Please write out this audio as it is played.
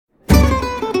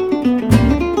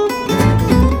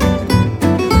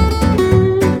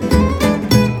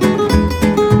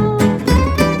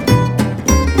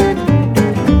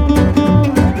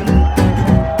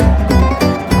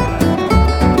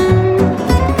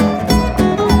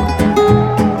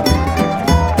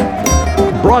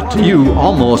brought to you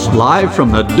almost live from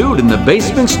the Dude in the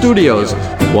Basement Studios.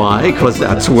 Why? Because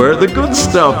that's where the good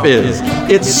stuff is.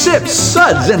 It's Sips,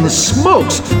 Suds, and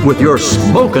Smokes with your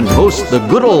smoking hosts, the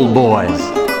good old boys.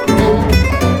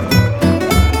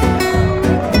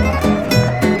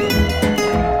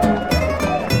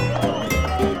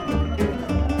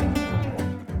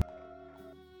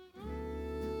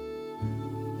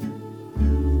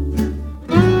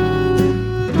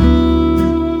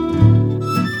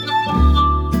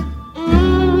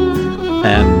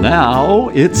 And now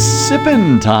it's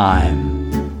sippin' time.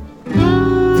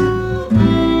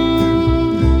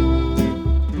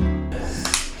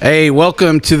 Hey,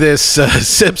 welcome to this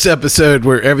Sips episode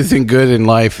where everything good in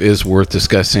life is worth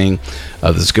discussing.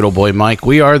 This is good old boy Mike.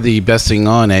 We are the best thing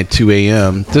on at 2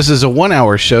 a.m. This is a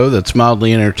 1-hour show that's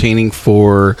mildly entertaining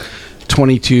for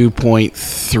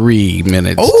 22.3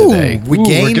 minutes today. We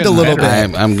gained a little bit.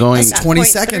 I'm going. That's 20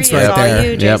 seconds right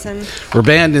there. You, Jason. We're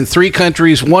banned in 3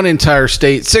 countries, 1 entire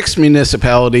state, 6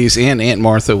 municipalities, and Aunt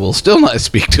Martha will still not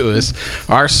speak to us.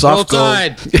 Our soft goal.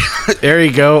 There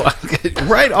you go.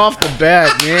 Right off the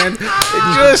bat, man.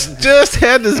 It just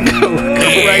had this go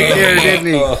right there, didn't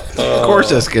he? Of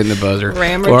course, that's getting the buzzer.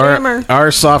 Rammer.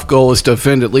 Our soft goal is to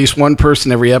offend at least one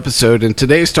person every episode, and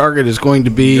today's target is going to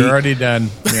be. You're already done.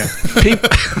 Yeah.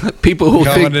 People who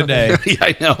think today. Yeah,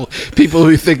 I know. People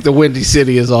who think the Windy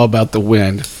City is all about the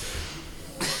wind.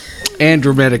 And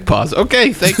dramatic pause.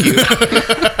 Okay, thank you.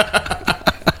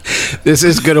 This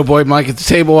is good old boy Mike at the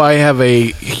table. I have a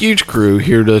huge crew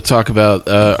here to talk about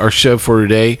our show for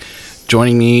today.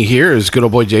 Joining me here is good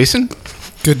old boy Jason.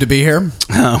 Good to be here.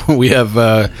 We have,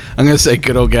 I'm going to say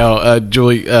good old gal,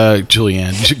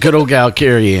 Julianne. Good old gal,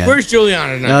 Carrie Ann. Where's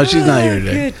Juliana now? No, she's not here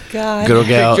today. Good God. Good old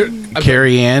gal,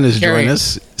 Carrie Ann is joining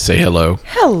us. Say hello.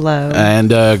 Hello. And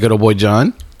good old boy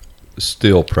John.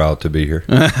 Still proud to be here.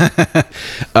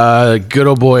 Good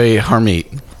old boy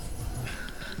Harmeet.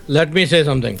 Let me say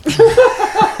something.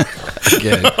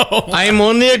 Again. I am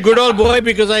only a good old boy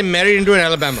because I married into an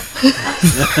Alabama.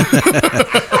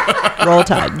 Roll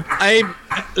Tide.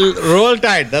 Roll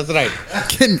Tide, that's right.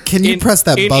 Can you press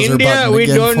that buzzer India, button we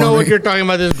again don't for know me? what you're talking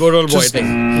about, this good old boy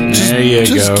thing. There you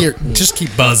go. Just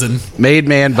keep buzzing. Made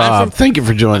Man Bob, thank you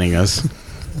for joining us.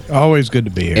 Always good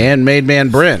to be here. And Made Man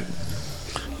Brent.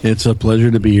 It's a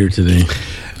pleasure to be here today.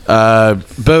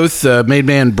 Both Made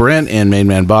Man Brent and Made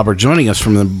Man Bob are joining us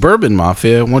from the Bourbon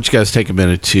Mafia. Why don't you guys take a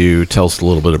minute to tell us a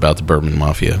little bit about the Bourbon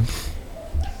Mafia?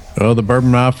 Well, the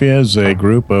Bourbon Mafia is a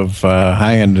group of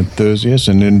high-end enthusiasts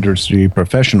and industry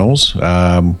professionals.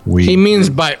 He means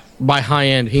by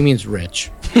high-end, he means rich.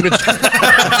 We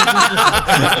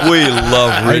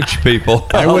love rich people.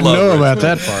 I wouldn't know about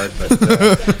that part.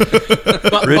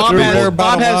 But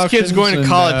Bob has kids going to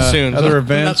college soon. Other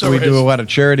events, we do a lot of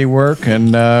charity work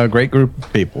and great group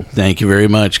of people. Thank you very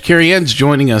much. Carrie Ann's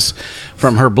joining us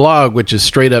from her blog, which is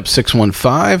Straight Up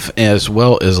 615, as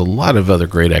well as a lot of other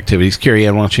great activities. Carrie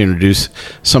Ann, why don't you introduce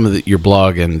some of your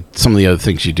blog and some of the other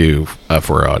things you do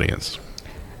for our audience?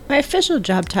 My official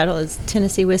job title is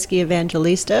Tennessee Whiskey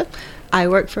Evangelista. I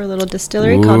work for a little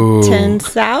distillery called 10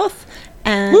 South,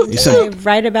 and I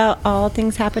write about all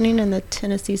things happening in the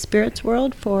Tennessee spirits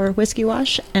world for Whiskey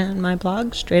Wash and my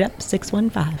blog, Straight Up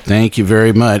 615. Thank you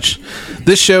very much.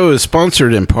 This show is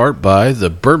sponsored in part by The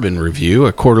Bourbon Review,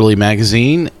 a quarterly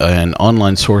magazine, an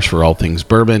online source for all things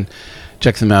bourbon.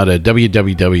 Check them out at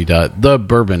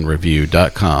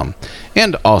www.thebourbonreview.com.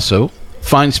 And also,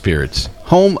 Fine Spirits,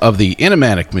 home of the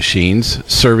Enomatic machines,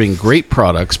 serving great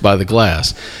products by the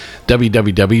glass.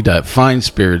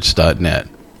 www.finespirits.net.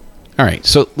 All right,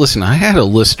 so listen, I had a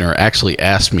listener actually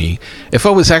ask me if I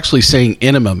was actually saying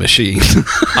enema machine.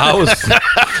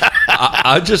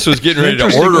 I just was getting ready to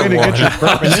order one.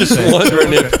 I was just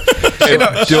wondering if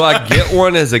do I get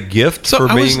one as a gift for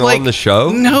being on the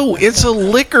show? No, it's a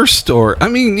liquor store. I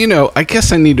mean, I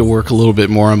guess I need to work a little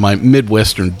bit more on my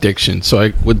Midwestern diction, so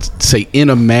I would say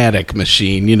enematic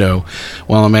machine,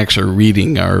 while I'm actually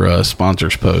reading our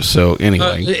sponsors post. So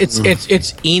anyway, it's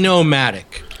enomatic.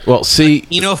 Well, see,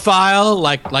 enophile,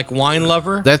 like wine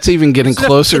lover. That's even getting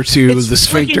closer to the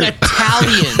sphincter. It's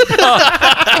Italian.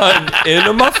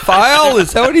 Enomophile?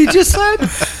 Is that what he just said?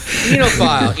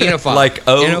 Enophile. Like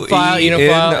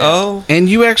O-E-N-O? And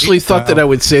you actually thought that I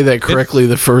would say that correctly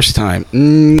the first time.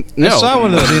 No. I saw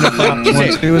one of those enophiles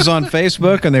once. He was on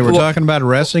Facebook, and they were talking about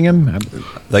arresting him.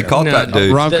 They caught that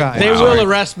dude. They will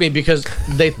arrest me because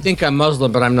they think I'm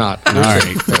Muslim, but I'm not. All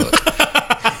right.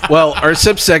 Well, our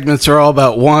sip segments are all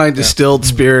about wine, distilled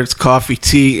spirits, coffee,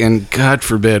 tea, and God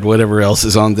forbid whatever else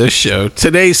is on this show.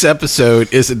 Today's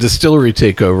episode is a distillery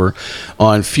takeover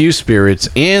on Few Spirits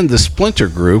and the Splinter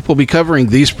Group. We'll be covering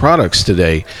these products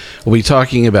today. We'll be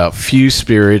talking about Few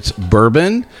Spirits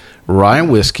bourbon, rye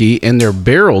and whiskey, and their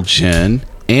barrel gin.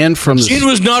 And from gin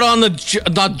was not on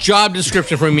the job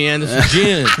description for me, and it's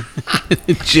gin.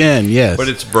 Gin, yes. But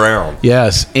it's brown.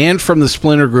 Yes. And from the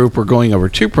Splinter Group, we're going over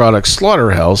two products,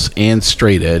 Slaughterhouse and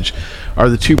Straight Edge, are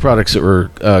the two products that we're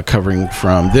covering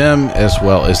from them, as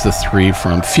well as the three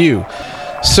from Few.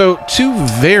 So, two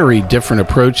very different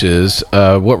approaches,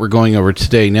 what we're going over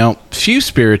today. Now, Few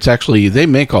Spirits, actually, they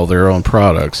make all their own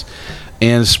products,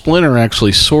 and Splinter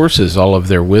actually sources all of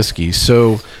their whiskey.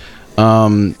 So,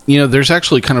 there's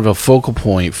actually kind of a focal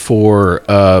point for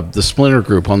the Splinter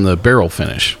Group on the barrel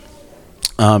finish,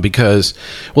 because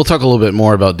we'll talk a little bit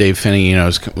more about Dave Finney.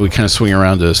 We kind of swing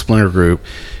around to the Splinter Group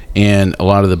and a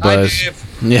lot of the buzz.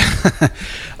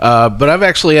 But I've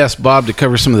actually asked Bob to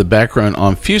cover some of the background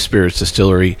on Few Spirits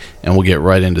Distillery, and we'll get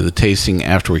right into the tasting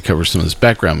after we cover some of this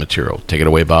background material. Take it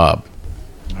away, Bob.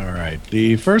 All right.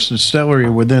 The first distillery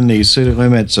within the city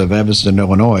limits of Evanston,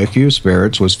 Illinois, Few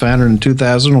Spirits, was founded in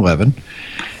 2011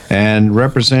 and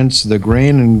represents the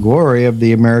grain and glory of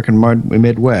the American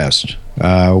Midwest.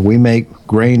 We make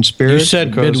grain spirits. You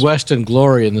said Midwest and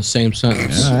glory in the same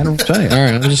sentence. Yeah, I don't tell you. All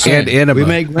right, I'm just saying. We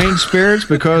make grain spirits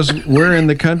because we're in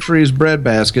the country's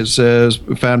breadbasket, says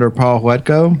founder Paul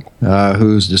Wetko,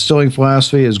 whose distilling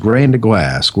philosophy is grain to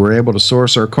glass. We're able to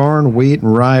source our corn, wheat,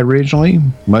 and rye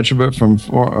regionally, much of it from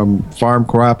farm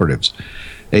cooperatives.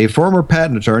 A former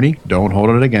patent attorney, don't hold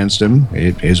it against him,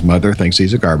 his mother thinks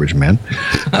he's a garbage man,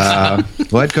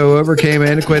 Wetko overcame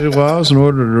antiquated laws in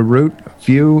order to root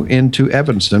Few into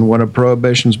Evanston, one of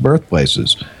Prohibition's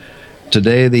birthplaces.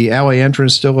 Today, the alley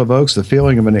entrance still evokes the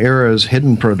feeling of an era's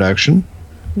hidden production.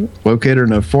 Located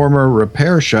in a former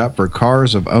repair shop for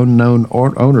cars of unknown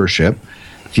ownership,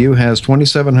 Few has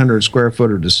 2,700 square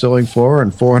foot of distilling floor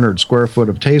and 400 square foot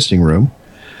of tasting room.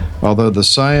 Although the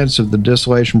science of the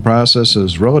distillation process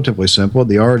is relatively simple,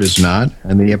 the art is not,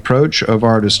 and the approach of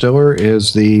our distiller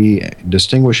is the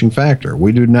distinguishing factor.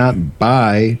 We do not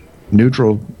buy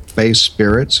neutral-based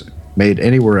spirits made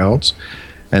anywhere else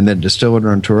and then distill it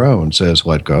onto our own, says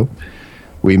Wetko.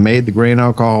 We made the grain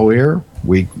alcohol here.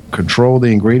 We control the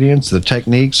ingredients, the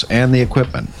techniques, and the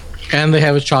equipment. And they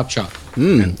have a chop shop.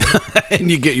 And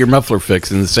you get your muffler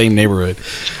fix in the same neighborhood.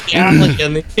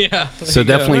 Yeah. So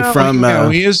definitely from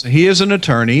he is an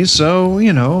attorney, so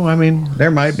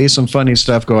there might be some funny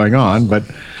stuff going on, but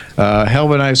hell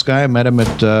of a nice guy. I met him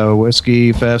at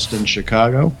Whiskey Fest in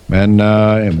Chicago, and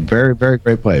a very, very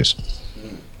great place.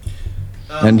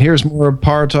 And here's more of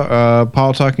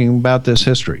Paul talking about this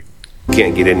history.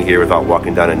 Can't get in here without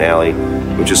walking down an alley,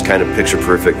 which is kind of picture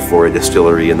perfect for a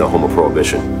distillery in the home of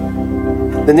Prohibition.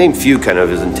 The name Few kind of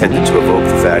is intended to evoke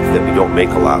the fact that we don't make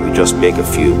a lot, we just make a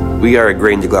few. We are a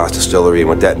grain-to-glass distillery, and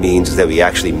what that means is that we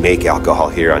actually make alcohol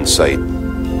here on site.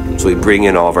 So we bring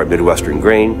in all of our Midwestern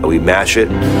grain, we mash it,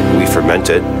 we ferment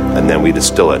it, and then we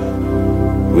distill it.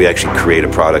 We actually create a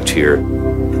product here,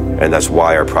 and that's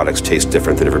why our products taste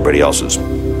different than everybody else's.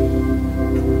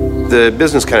 The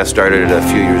business kind of started a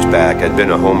few years back. I'd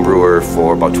been a home brewer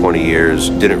for about 20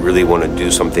 years, didn't really want to do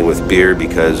something with beer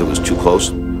because it was too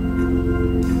close.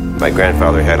 My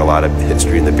grandfather had a lot of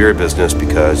history in the beer business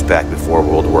because back before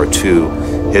World War II,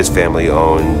 his family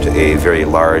owned a very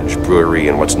large brewery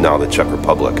in what's now the Czech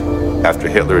Republic. After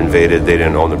Hitler invaded, they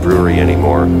didn't own the brewery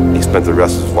anymore. He spent the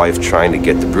rest of his life trying to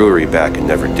get the brewery back and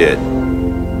never did.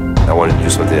 I wanted to do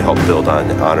something to help build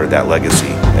on, honor that legacy,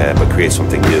 but create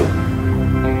something new.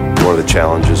 One of the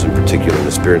challenges in particular in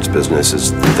the spirits business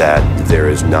is that there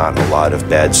is not a lot of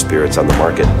bad spirits on the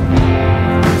market.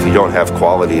 If you don't have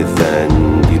quality,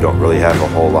 then you don't really have a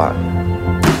whole lot.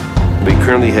 We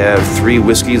currently have 3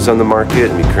 whiskeys on the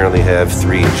market, and we currently have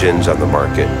 3 gins on the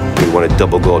market. We won a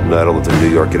double gold medal at the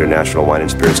New York International Wine and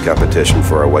Spirits Competition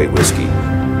for our white whiskey.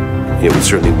 We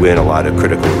certainly win a lot of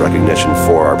critical recognition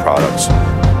for our products.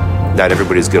 Not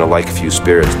everybody's going to like Few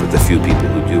Spirits, but the few people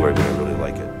who do are going to really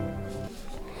like it.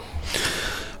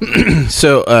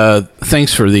 So,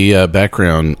 thanks for the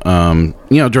background,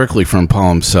 directly from Paul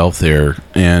himself there.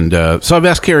 And so I've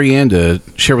asked Carrie Ann to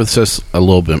share with us a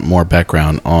little bit more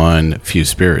background on Few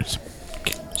Spirits.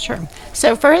 Sure.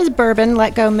 So for his bourbon,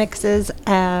 Wetko mixes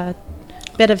a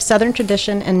bit of Southern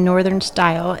tradition and Northern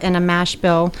style in a mash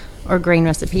bill or grain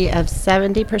recipe of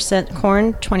 70%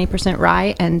 corn, 20%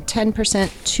 rye, and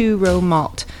 10% two-row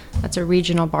malt. That's a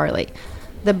regional barley.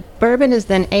 The bourbon is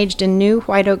then aged in new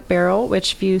white oak barrel,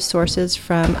 which Few sources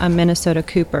from a Minnesota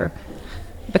cooper.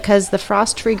 Because the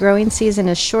frost-free growing season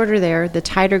is shorter there, the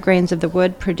tighter grains of the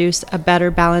wood produce a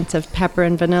better balance of pepper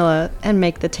and vanilla and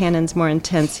make the tannins more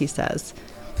intense, he says.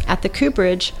 At the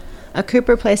cooperage, a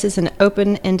cooper places an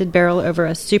open-ended barrel over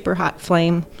a super hot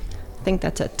flame. I think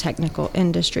that's a technical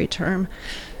industry term.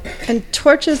 And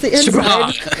torches the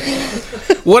inside.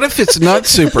 What if it's not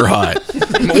super hot?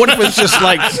 What if it's just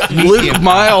like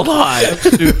mild hot?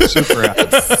 Super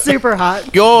hot. Super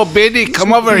hot. Yo, Benny,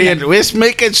 come over here. Let's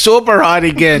make it super hot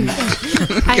again.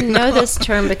 I know this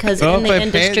term because in the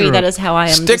industry, that is how I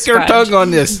am Stick described. your tongue on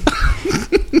this.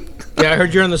 Yeah, I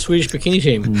heard you're on the Swedish bikini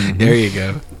team. There you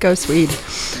go. Go Swede.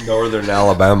 Northern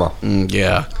Alabama.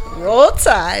 Yeah. Roll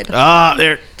Tide.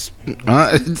 There.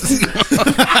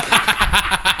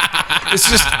 It's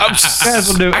just, I'm guys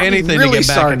will do anything really to get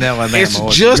back sorry. in Alabama. It's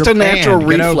just You're a natural banned.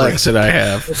 Get over reflex it. that I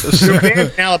have. You're banned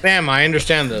in Alabama. I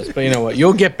understand this, but you know what?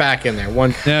 You'll get back in there.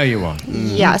 No, you won't.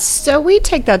 Yes, so we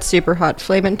take that super hot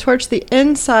flame and torch the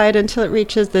inside until it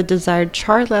reaches the desired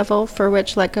char level, for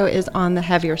which Letgo is on the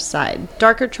heavier side.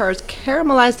 Darker chars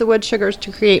caramelize the wood sugars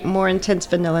to create more intense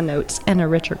vanilla notes and a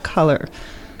richer color.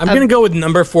 I'm going to go with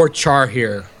number 4 char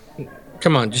here.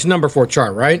 Come on, just number 4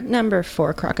 char, right? Number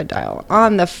 4 crocodile.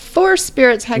 On the 4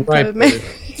 spirits Hector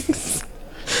makes.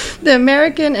 The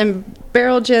American and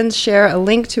barrel gins share a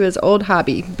link to his old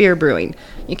hobby, beer brewing.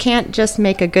 You can't just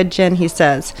make a good gin, he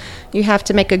says. You have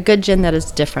to make a good gin that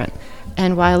is different.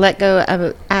 And while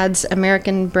Letgo adds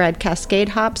American-bred Cascade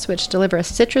hops, which deliver a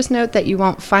citrus note that you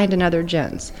won't find in other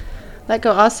gins.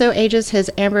 Letgo also ages his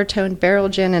amber-toned barrel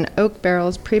gin in oak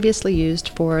barrels previously used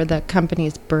for the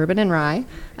company's bourbon and rye,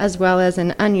 as well as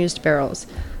in unused barrels.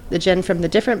 The gin from the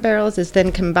different barrels is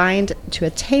then combined to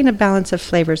attain a balance of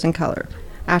flavors and color.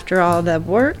 After all the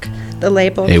work, the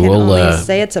label can only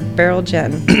say it's a barrel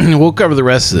gin. We'll cover the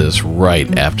rest of this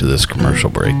right after this commercial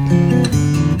break.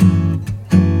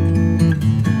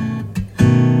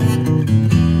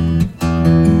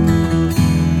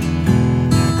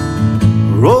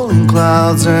 Rolling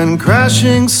clouds and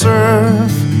crashing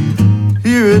surf.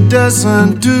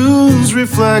 Iridescent dunes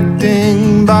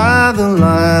reflecting by the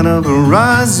light of a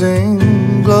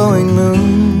rising, glowing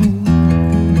moon.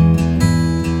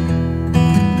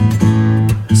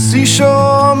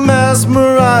 Seashore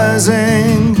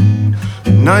mesmerizing,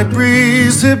 night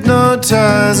breeze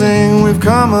hypnotizing. We've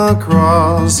come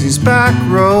across these back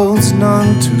roads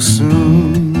none too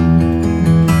soon.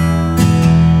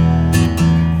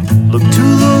 Look to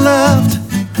the left,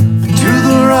 to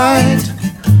the right.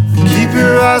 Keep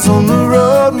your eyes on the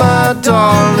road, my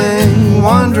darling.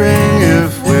 Wondering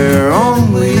if we're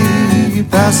only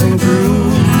passing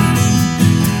through.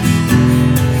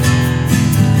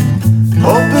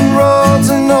 Open roads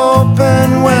and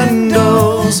open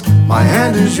windows. My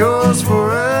hand is yours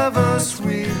forever,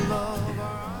 sweet love.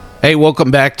 Hey, welcome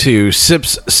back to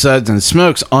Sips, Suds, and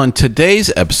Smokes. On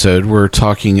today's episode, we're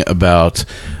talking about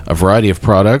a variety of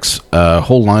products, a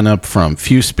whole lineup from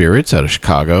Few Spirits out of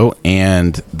Chicago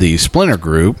and the Splinter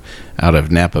Group out of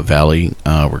Napa Valley.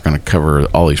 We're going to cover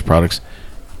all these products.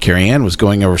 Carrie Ann was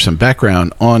going over some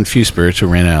background on Few Spirits. We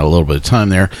ran out a little bit of time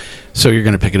there. So you're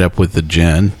going to pick it up with the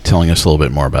gin, telling us a little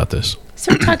bit more about this.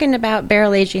 So we're talking about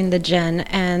barrel aging the gin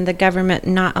and the government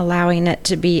not allowing it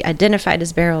to be identified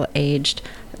as barrel aged.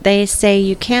 They say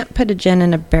you can't put a gin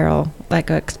in a barrel,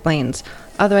 Letgo explains.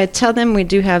 Although I tell them we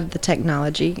do have the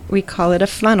technology. We call it a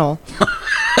funnel.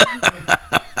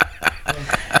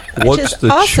 Which is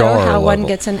also how one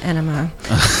gets an enema.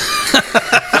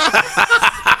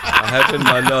 I have in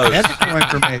my notes. Extra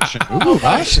information. Ooh,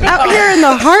 awesome. Out here in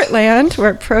the heartland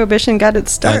where Prohibition got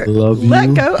its start,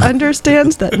 Letgo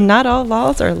understands that not all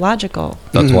laws are logical.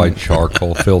 That's why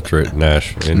charcoal filter it in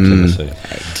Tennessee.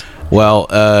 Well,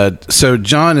 so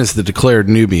John is the declared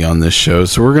newbie on this show,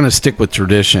 so we're going to stick with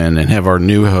tradition and have our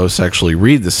new host actually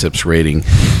read the SIPS rating.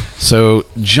 So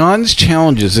John's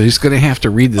challenge is he's going to have to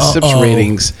read the SIPS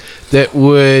ratings that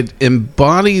would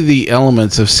embody the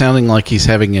elements of sounding like he's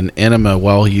having an enema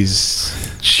while he's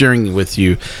sharing with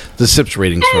you the SIPS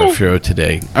ratings for our show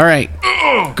today. All right,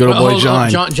 good old boy John.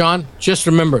 John, just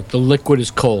remember, the liquid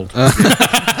is cold.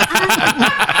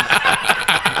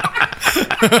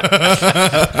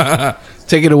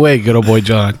 Take it away, good old boy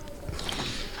John.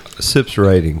 SIPS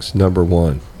ratings, number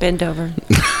 1. Bend over.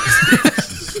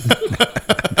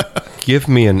 Give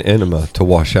me an enema to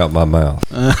wash out my mouth.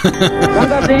 Water.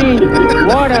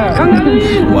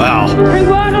 Wow. Bring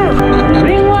water.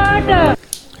 Bring water.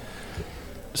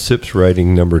 SIPS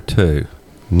rating number 2.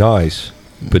 Nice,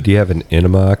 but do you have an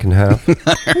enema I can have?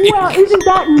 Well, isn't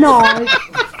that nice?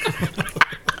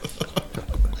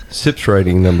 SIPS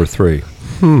rating number 3.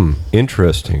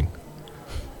 Interesting.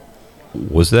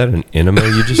 Was that an enema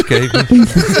you just gave me?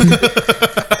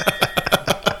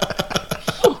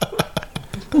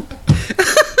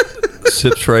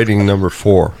 Sips rating number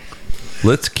 4.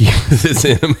 Let's keep this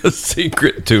enema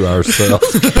secret to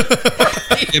ourselves.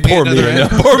 Pour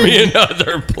me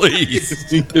another, please.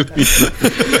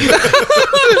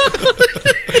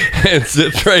 And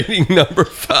sips rating number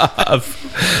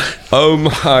 5. Oh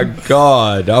my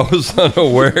God, I was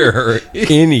unaware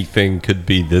anything could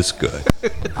be this good.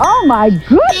 Oh my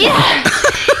goodness!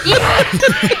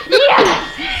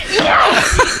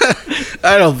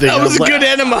 I don't think that was a good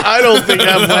enema. I don't think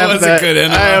I've laughed that.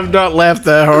 I have not laughed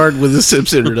that hard with the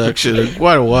Sips introduction in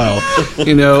quite a while.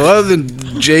 You know, other than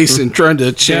Jason trying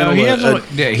to channel he East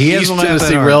hasn't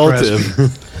Tennessee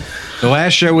relative. The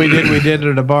last show we did it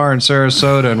at a bar in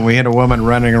Sarasota, and we had a woman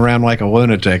running around like a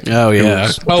lunatic. Oh,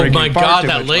 yeah. Oh, my God,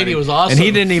 that lady was awesome. And he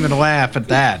didn't even laugh at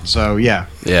that. So, yeah.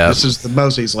 This is the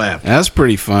most he's laughed. That's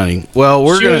pretty funny. Well,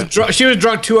 she was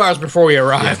drunk 2 hours before we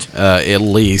arrived. At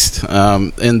least.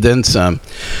 And then some.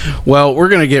 Well, we're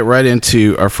going to get right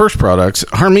into our first products.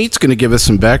 Harmeet's going to give us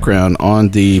some background on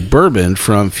the bourbon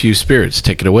from Few Spirits.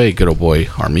 Take it away, good old boy,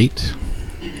 Harmeet.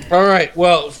 All right.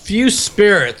 Well, Few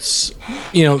Spirits,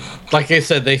 you know, like I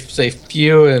said, they say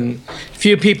few, and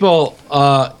few people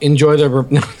enjoy their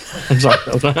bourbon. I'm sorry.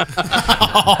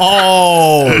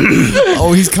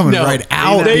 He's coming right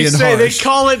out. They say harsh. they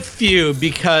call it few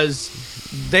because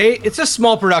it's a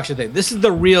small production thing. This is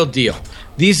the real deal.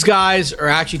 These guys are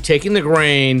actually taking the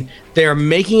grain. They're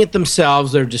making it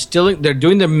themselves. They're distilling. They're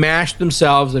doing the mash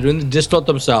themselves. They're doing the distillate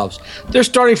themselves. They're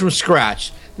starting from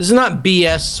scratch. This is not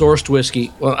BS sourced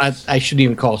whiskey. Well, I shouldn't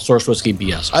even call sourced whiskey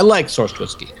BS. I like sourced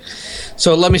whiskey.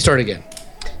 So let me start again.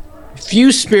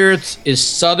 Few Spirits is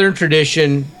Southern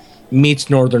tradition meets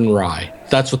Northern rye.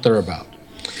 That's what they're about.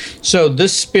 So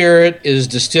this spirit is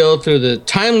distilled through the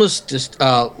timeless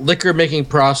liquor making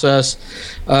process,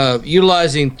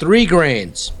 utilizing 3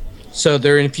 grains. So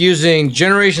they're infusing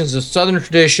generations of Southern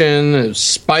tradition,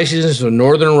 spices of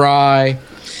Northern rye,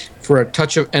 for a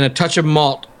touch of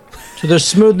malt to the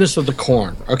smoothness of the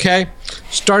corn. Okay,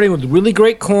 starting with really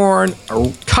great corn,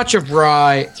 a touch of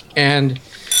rye, and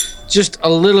just a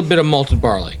little bit of malted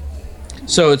barley.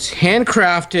 So it's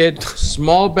handcrafted,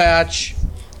 small batch,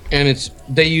 and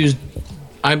they use.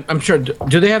 I'm sure.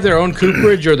 Do they have their own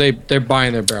cooperage, or they're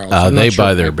buying their barrels? They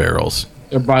buy their barrels.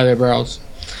 They buy their barrels.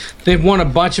 They've won a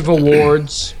bunch of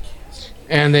awards,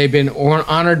 and they've been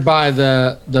honored by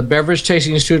the Beverage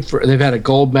Tasting Institute. They've had a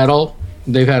gold medal.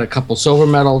 They've had a couple silver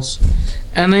medals,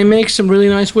 and they make some really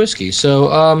nice whiskey.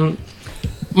 So,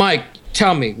 Mike,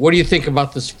 tell me, what do you think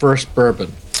about this first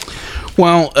bourbon?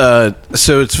 Well,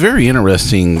 so it's very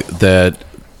interesting that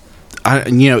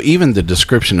even the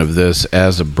description of this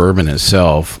as a bourbon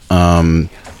itself,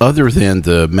 other than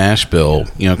the mash bill,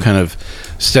 kind of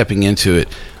stepping into it,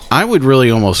 I would really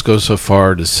almost go so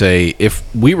far to say, if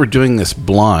we were doing this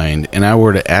blind and I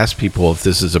were to ask people if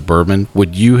this is a bourbon,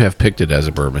 would you have picked it as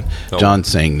a bourbon? No. John's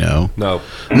saying no. No.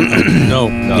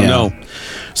 No.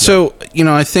 So,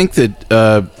 I think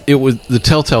that it was the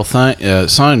telltale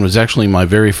sign was actually my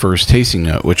very first tasting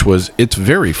note, which was it's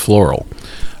very floral.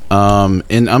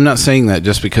 And I'm not saying that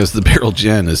just because the barrel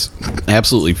gin is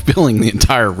absolutely filling the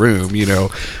entire room,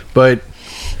 but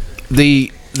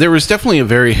there was definitely a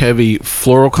very heavy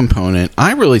floral component.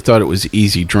 I really thought it was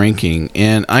easy drinking,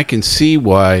 and I can see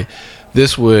why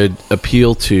this would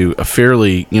appeal to a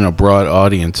fairly, broad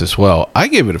audience as well. I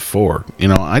gave it a 4.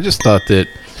 I just thought that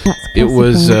it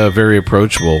was very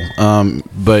approachable.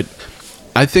 But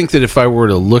I think that if I were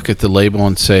to look at the label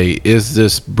and say, is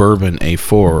this bourbon a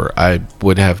 4, I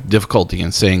would have difficulty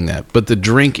in saying that. But the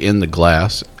drink in the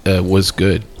glass was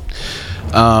good.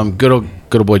 Good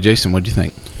old boy Jason, what do you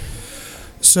think?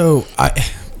 So,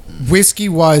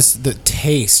 whiskey-wise, the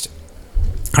taste,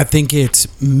 I think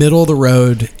it's middle of the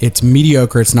road. It's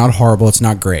mediocre. It's not horrible. It's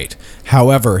not great.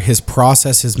 However, his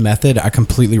process, his method, I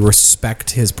completely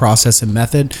respect his process and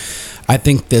method. I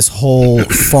think this whole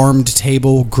farm to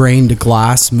table, grain to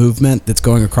glass movement that's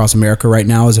going across America right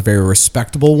now is a very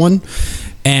respectable one.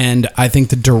 And I think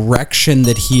the direction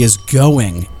that he is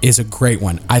going is a great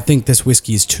one. I think this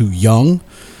whiskey is too young.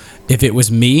 If it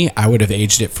was me, I would have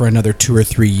aged it for another 2 or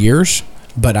 3 years,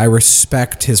 but I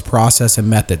respect his process and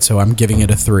method, so I'm giving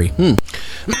it a 3.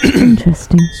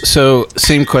 Interesting. So,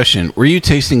 same question. Were you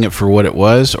tasting it for what it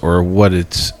was or what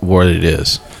it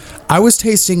is? I was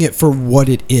tasting it for what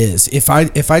it is. If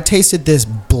I tasted this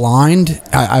blind,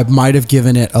 I might have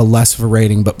given it a less of a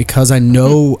rating, but because I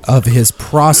know of his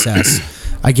process,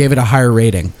 I gave it a higher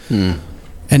rating. And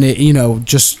it,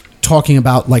 just talking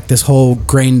about like this whole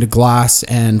grain to glass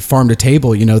and farm to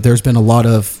table, there's been a lot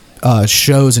of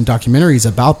shows and documentaries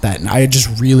about that, and I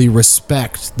just really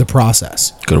respect the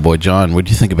process. Good old boy John, what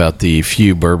do you think about the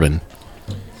Few bourbon?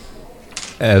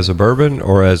 As a bourbon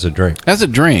or as a drink? As a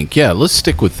drink, yeah. Let's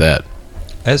stick with that.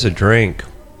 As a drink,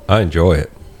 I enjoy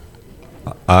it.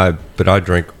 But I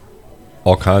drink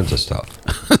all kinds of stuff.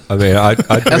 I mean, I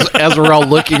drink, as we're all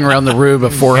looking around the room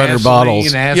at 400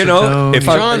 bottles. you know, if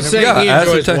John's saying he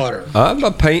enjoys acetone, water. I'm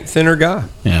a paint thinner guy.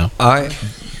 Yeah.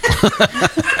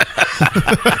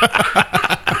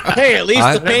 Hey, at least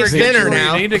the paint's thinner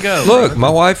now. You need to go. Look, my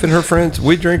wife and her friends,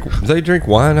 they drink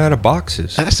wine out of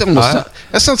boxes. That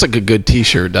sounds like a good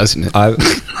T-shirt, doesn't it?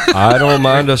 I don't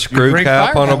mind a screw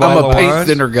cap on a I'm bottle a of paint wine.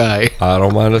 thinner guy. I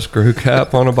don't mind a screw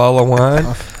cap on a bottle of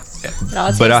wine.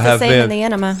 But I have the same been in the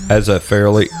enema. as a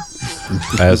fairly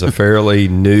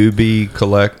newbie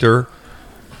collector,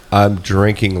 I'm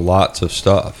drinking lots of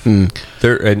stuff.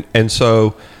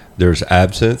 So there's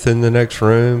absinthe in the next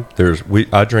room.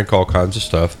 I drink all kinds of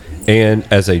stuff, and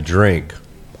as a drink,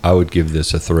 I would give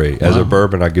this a 3. As a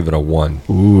bourbon, I give it a 1.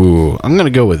 Ooh, I'm gonna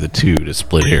go with a 2 to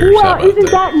split hairs. How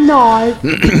about that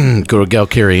nice? Go to Gal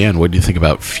Carrie Ann. What do you think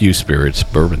about Few Spirits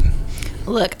bourbon?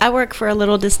 Look, I work for a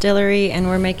little distillery, and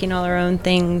we're making all our own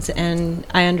things, and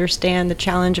I understand the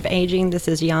challenge of aging. This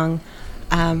is young.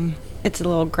 It's a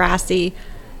little grassy.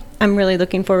 I'm really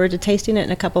looking forward to tasting it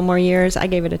in a couple more years. I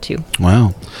gave it a 2.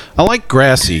 Wow, I like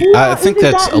grassy. I think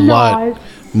that's a lot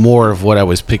more of what I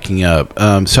was picking up.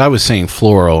 So I was saying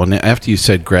floral, and after you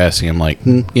said grassy, I'm like,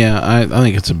 yeah, I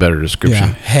think it's a better description.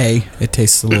 Yeah, hay. It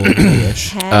tastes a little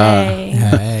grayish.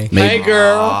 Hey. Hey,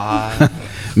 girl.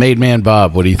 Made Man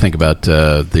Bob, what do you think about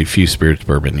the Few Spirits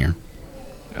bourbon here?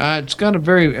 It's got a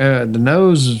very the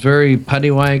nose is very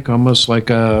putty-like, almost like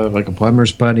a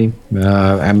plumber's putty.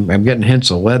 I'm getting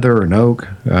hints of leather and oak,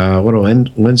 a little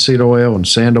linseed oil and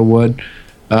sandalwood.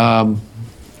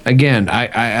 Again,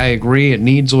 I agree. It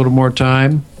needs a little more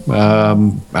time.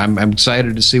 I'm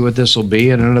excited to see what this will be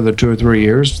in another 2 or 3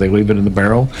 years if they leave it in the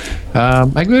barrel.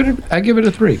 I give it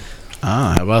a 3.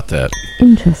 How about that?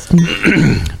 Interesting.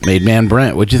 Made Man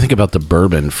Brent, what do you think about the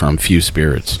bourbon from Few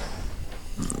Spirits?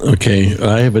 Okay,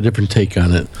 I have a different take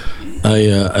on it.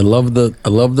 I love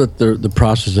the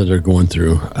process that they're going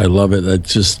through. I love it.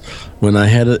 It's just when I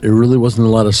had it, it really wasn't a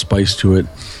lot of spice to it,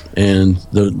 and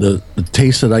the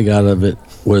taste that I got of it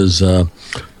was a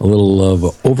little of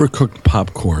overcooked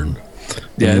popcorn.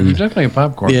 Yeah, it was definitely a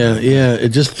popcorn. Yeah. It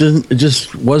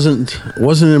just wasn't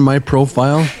in my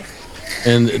profile,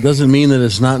 and it doesn't mean that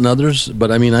it's not in others.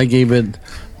 But I mean, I gave it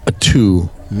a 2.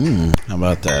 How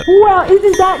about that? Well,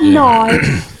 isn't that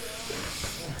nice?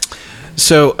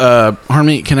 So,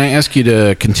 Harmony, can I ask you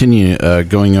to continue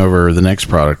going over the next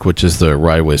product, which is the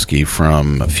rye whiskey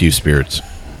from Few Spirits?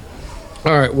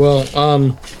 All right. Well,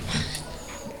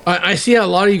 I see how a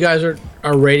lot of you guys are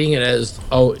rating it as,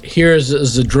 here's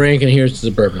the drink and here's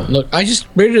the bourbon. Look, I just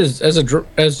rated it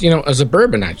as a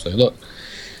bourbon. Actually, look,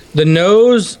 the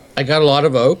nose, I got a lot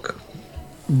of oak,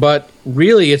 but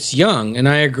really it's young, and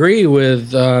I agree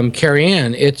with Carrie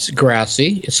Ann. It's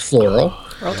grassy, it's floral,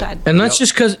 Roll Tide. and that's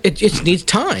just because it needs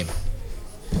time.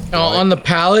 On the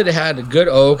palate, it had good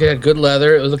oak, it had good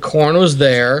leather, the corn was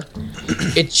there.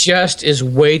 It just is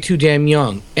way too damn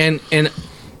young, and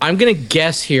I'm gonna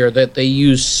guess here that they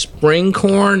use spring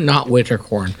corn, not winter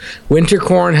corn. Winter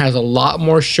corn has a lot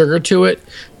more sugar to it.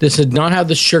 This did not have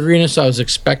the sugariness I was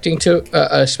expecting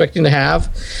to have.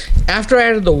 After I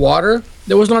added the water,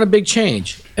 there was not a big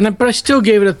change, but I still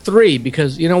gave it a 3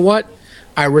 because you know what?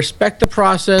 I respect the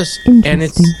process, and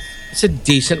it's a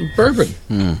decent bourbon.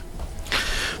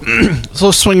 So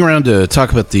let's swing around to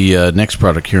talk about the next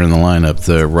product here in the lineup,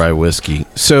 the rye whiskey.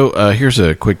 So here's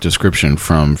a quick description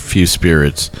from Few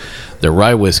Spirits. The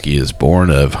rye whiskey is born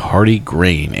of hearty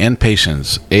grain and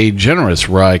patience. A generous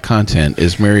rye content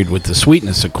is married with the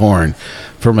sweetness of corn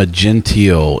from a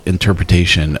genteel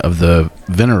interpretation of the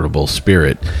venerable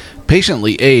spirit.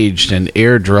 Patiently aged in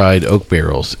air-dried oak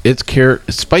barrels, its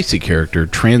spicy character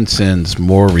transcends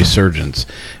more resurgence.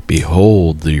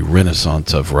 Behold the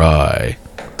renaissance of rye.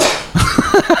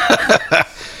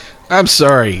 I'm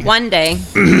sorry. One day.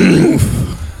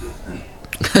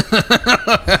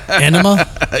 Enema?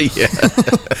 Yeah.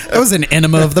 That was an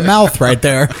enema of the mouth right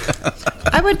there.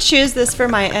 I would choose this for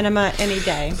my enema any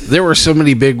day. There were so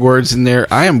many big words in there.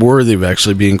 I am worthy of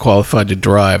actually being qualified to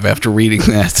drive after reading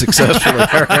that successfully.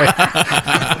 All right.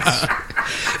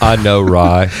 I know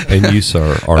rye, and you,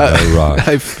 sir, are no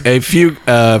rye.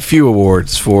 A few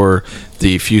awards for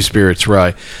the Few Spirits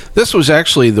Rye. This was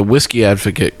actually the Whiskey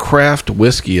Advocate Craft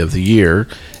Whiskey of the Year,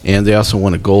 and they also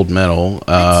won a gold medal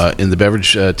in the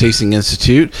Beverage Tasting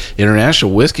Institute.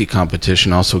 International Whiskey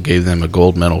Competition also gave them a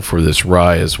gold medal for this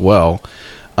rye as well.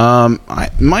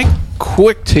 My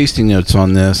quick tasting notes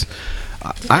on this.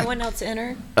 Did no one else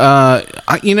enter?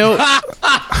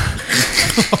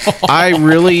 I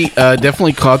really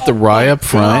definitely caught the rye up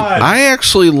front. I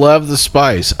actually love the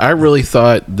spice. I really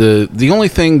thought the only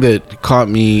thing that caught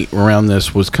me around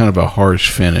this was kind of a harsh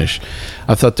finish.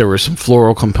 I thought there was some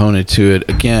floral component to it.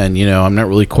 Again, I'm not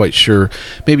really quite sure.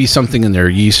 Maybe something in their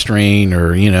yeast strain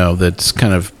or, that's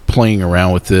kind of playing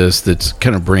around with this, that's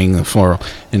kind of bringing the floral.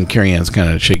 And Carrie Ann's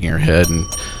kind of shaking her head, and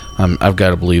I've got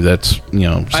to believe that's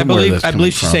I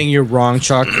believe she's saying you're wrong,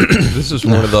 Chuck. This is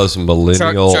one of those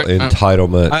millennial Chuck,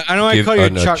 entitlement. I know I call you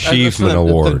Chuck. Achievement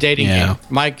award. The dating game.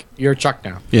 Mike, you're Chuck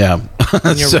now. Yeah.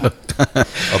 So, a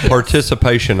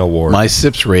participation award. My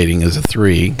SIPS rating is a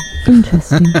 3.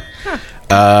 Interesting.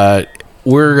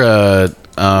 We're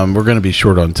going to be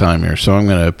short on time here, so I'm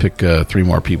going to pick 3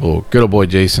 more people. Good old boy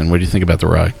Jason, what do you think about the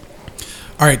rye?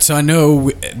 All right, so I know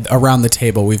around the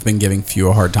table we've been giving Few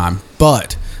a hard time,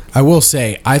 but I will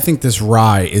say I think this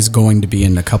rye is going to be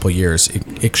in a couple years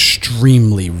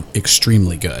extremely,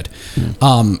 extremely good.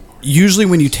 Usually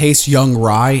when you taste young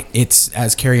rye, it's,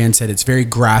 as Carrie Ann said, it's very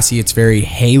grassy, it's very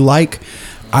hay-like.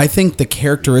 I think the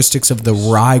characteristics of the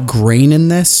rye grain in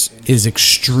this is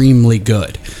extremely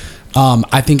good.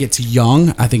 I think it's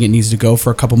young. I think it needs to go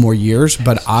for a couple more years,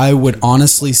 but I would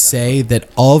honestly say that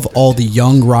of all the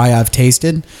young rye I've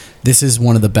tasted, this is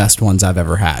one of the best ones I've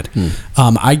ever had.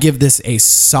 I give this a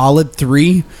solid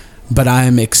 3, but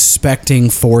I'm expecting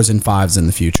 4s and 5s in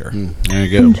the future. There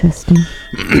you go. Interesting.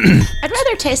 I'd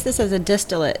rather taste this as a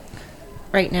distillate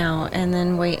right now and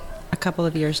then wait a couple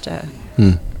of years to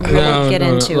really get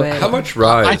into it. How much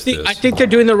rye is I think they're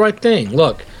doing the right thing.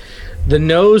 Look, the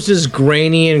nose is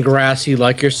grainy and grassy,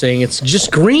 like you're saying. It's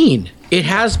just green. It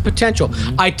has potential.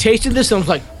 I tasted this and I was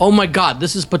like, oh my God,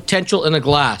 this is potential in a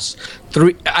glass.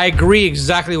 I agree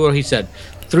exactly what he said.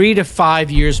 3 to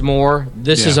 5 years more.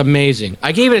 This is amazing.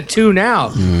 I gave it a 2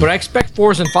 now, but I expect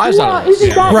 4s and 5s out of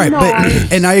this. Right,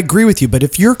 but and I agree with you. But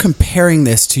if you're comparing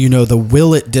this to the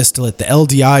Willet distillate, the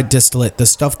LDI distillate, the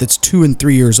stuff that's 2 and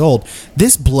 3 years old,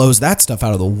 this blows that stuff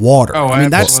out of the water. Oh, I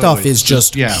mean, that absolutely. stuff is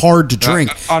just hard to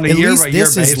drink. On a At year least by year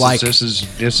this basis, is like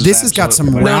this has got some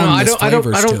absolutely- roundness I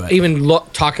flavors don't to it. even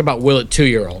talk about Willet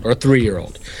 2-year-old or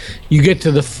 3-year-old. You get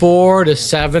to the 4 to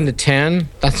 7 to 10.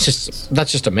 That's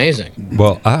just amazing.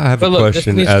 Well, I have a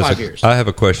question this needs 5 years. I have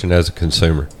a question as a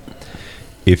consumer.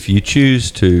 If you choose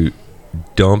to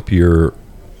dump your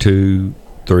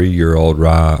 2-3-year-old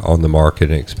rye on the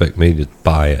market and expect me to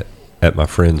buy it at my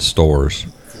friend's stores,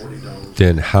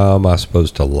 then how am I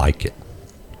supposed to like it?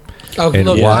 Oh, And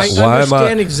look, why I am I?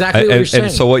 understand exactly what you're saying.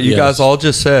 And so what you guys all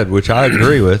just said, which I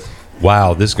agree with.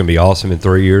 Wow, this is going to be awesome in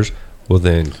 3 years. Well,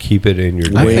 then keep it in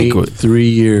your. Wait 3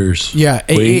 years. Yeah,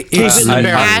 it's I'm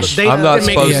not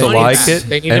supposed to like it,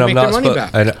 and I'm not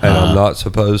and I'm not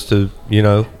supposed to,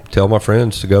 tell my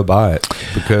friends to go buy it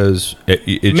because it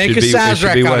Make should a be. It should be Sazerac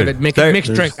out of weighted. it. Make a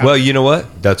mixed drink. Well, you know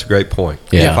what? That's a great point.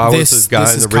 Yeah. If I was this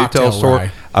guy in the retail store,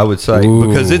 I would say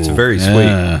because it's very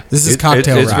sweet. This is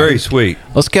cocktail It's rye. very sweet.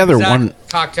 Let's gather one.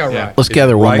 Cocktail rye. Let's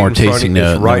gather one more tasting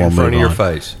note. It's right and in then we'll front of move your on.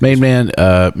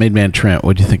 face. Made Man Trent,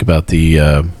 what do you think about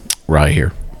the rye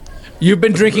here? You've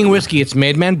been drinking whiskey. It's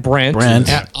Made Man Brent. Brent.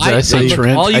 Did I say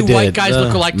Trent? All you I white did. guys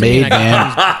look alike to me.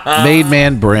 Made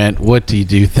Man Brent, what do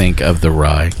you think of the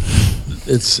rye?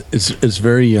 It's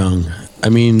very young. I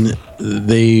mean,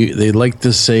 they like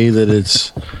to say that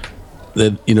it's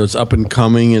up and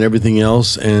coming and everything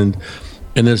else, and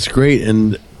it's great,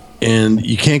 and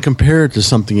you can't compare it to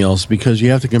something else because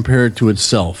you have to compare it to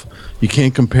itself. You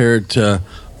can't compare it to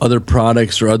other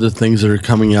products or other things that are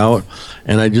coming out,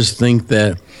 and I just think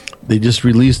that they just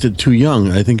released it too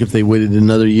young. I think if they waited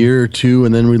another year or two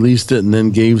and then released it and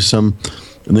then gave some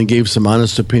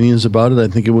honest opinions about it, I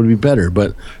think it would be better.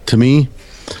 But to me,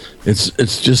 it's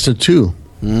just a 2.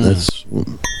 That's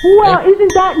Well,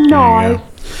 isn't that nice?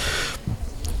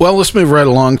 Well, let's move right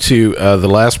along to the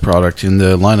last product in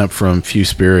the lineup from Few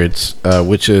Spirits,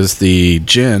 which is the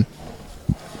gin.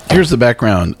 Here's the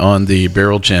background on the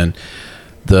barrel gin,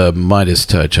 the Midas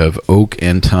touch of oak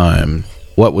and thyme.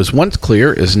 What was once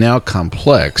clear is now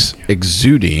complex,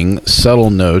 exuding subtle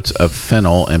notes of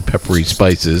fennel and peppery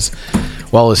spices,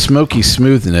 while a smoky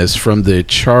smoothness from the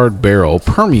charred barrel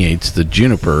permeates the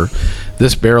juniper.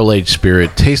 This barrel-aged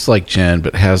spirit tastes like gin,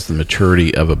 but has the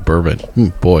maturity of a bourbon.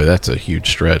 Boy, that's a huge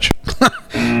stretch.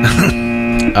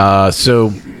 I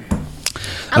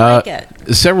like it.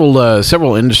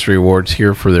 Several industry awards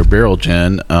here for their barrel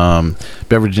gin.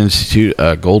 Beverage Institute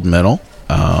gold medal.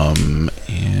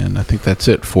 And I think that's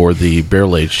it for the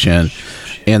barrel aged gin.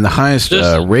 and the highest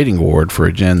rating award for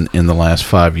a gin in the last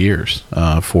 5 years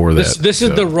for that. This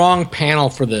is the wrong panel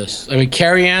for this. I mean,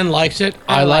 Carrie Ann likes it.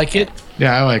 I like it.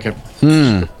 Yeah, I like it.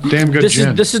 Damn good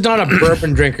gin. This is not a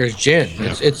bourbon drinker's gin.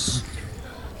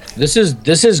 This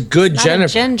is good Not Jennifer. a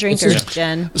gin drinker's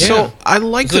gin. So I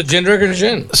like the gin drinker's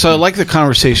gin. So I like the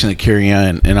conversation that Carrie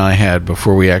Ann and I had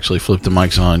before we actually flipped the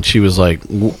mics on. She was like,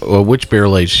 "Which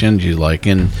barrel aged gin do you like?"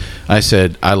 And I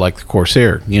said, "I like the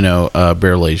Corsair.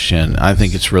 Barrel aged gin. I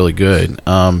think it's really good."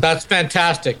 That's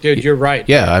fantastic, dude. You're right.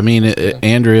 Yeah, I mean,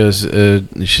 Andrea's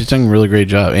she's done a really great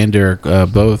job, and Derek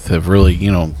both have really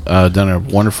done a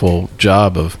wonderful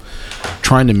job of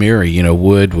trying to marry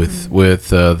wood with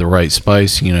the right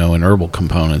spice and herbal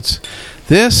components.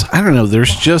 This, I don't know,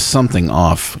 there's just something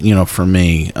off for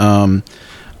me. Here are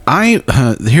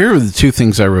the two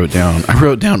things I wrote down. I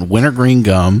wrote down wintergreen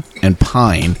gum and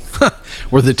pine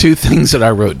were the two things that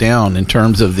I wrote down in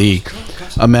terms of the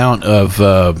amount of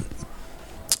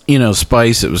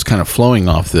spice that was kind of flowing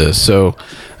off this. So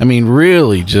I mean,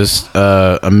 really just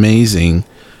amazing.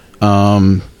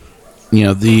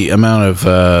 The amount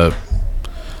of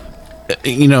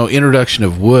introduction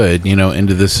of wood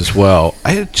into this as well.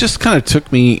 It just kind of took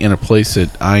me in a place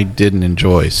that I didn't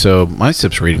enjoy. So my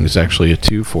sips rating is actually a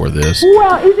 2 for this.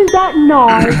 Well, isn't that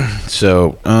nice?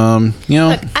 So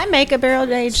Look, I make a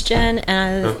barrel aged gin,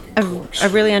 and I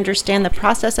really understand the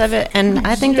process of it, and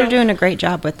I think they're doing a great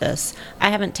job with this. I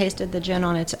haven't tasted the gin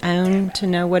on its own to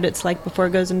know what it's like before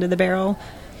it goes into the barrel.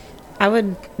 I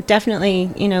would definitely,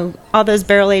 all those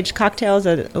barrel-aged cocktails,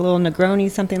 a little Negroni,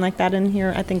 something like that in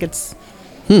here. I think it's...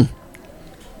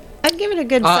 I'd give it a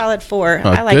good solid 4.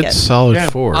 I like it. Good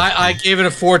solid 4. I gave it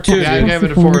a 4 too. Yeah, I gave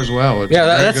it a 4 as well. It's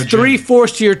that's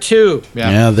 3/4 to your 2.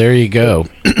 Yeah, there you go.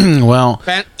 Well,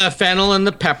 the fennel and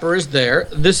the pepper is there.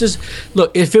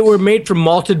 Look, if it were made from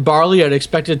malted barley, I'd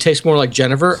expect it to taste more like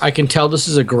Jennifer. I can tell this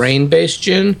is a grain-based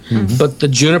gin, but the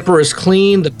juniper is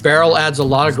clean. The barrel adds a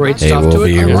lot of great stuff to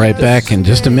it. We'll be right back in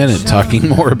just a minute talking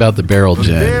more about the barrel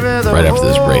gin right after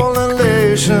this break.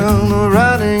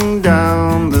 Riding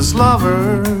down this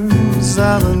lover's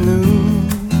avenue,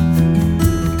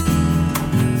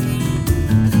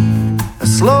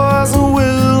 as slow as a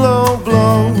willow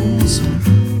blows,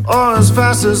 or as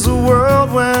fast as the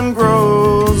whirlwind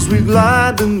grows, we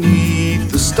glide beneath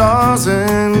the stars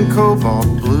in cobalt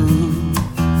blue.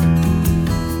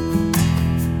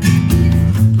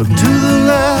 Look to the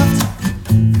left,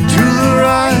 to the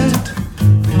right,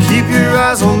 keep your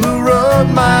eyes on the road,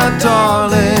 my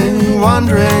darling,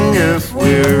 wondering if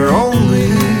we're only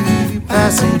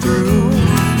passing through.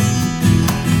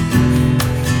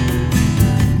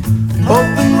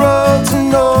 Open roads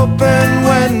and open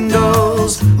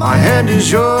windows, my hand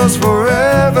is yours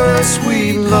forever,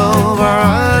 sweet love. Our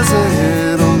eyes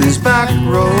ahead on these back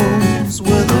roads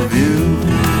with a view.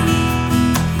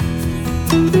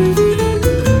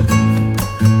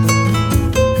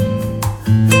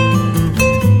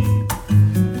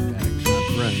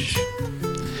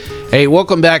 Hey,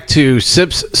 welcome back to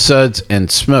Sips, Suds,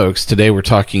 and Smokes. Today we're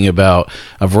talking about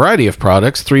a variety of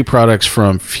products, 3 products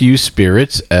from Few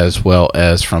Spirits as well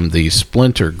as from the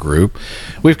Splinter Group.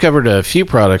 We've covered a few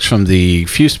products from the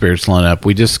Few Spirits lineup.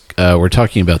 We just we're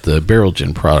talking about the barrel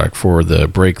gin product for the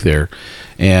break there,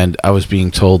 and I was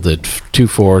being told that 2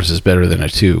 4s is better than a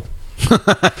 2.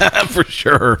 For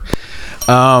sure.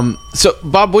 So,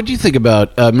 Bob, what do you think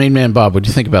about, Main Man Bob, what do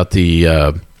you think about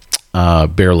the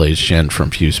barrel-aged gin from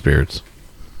Few Spirits?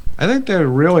 I think they're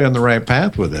really on the right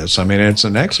path with this. I mean, it's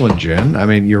an excellent gin. I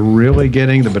mean, you're really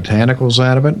getting the botanicals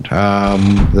out of it.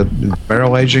 The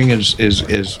barrel aging is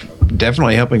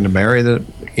definitely helping to marry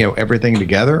everything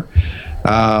together.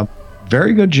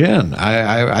 Very good gin.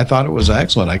 I thought it was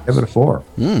excellent. I give it a 4.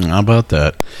 How about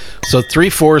that? So 3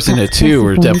 4s and a 2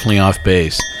 are definitely off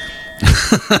base.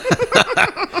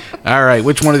 All right,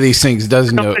 which one of these things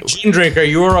doesn't know? I'm a gin drinker.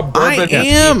 You're a bourbon.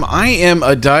 I am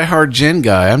a diehard gin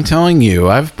guy. I'm telling you,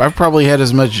 I've probably had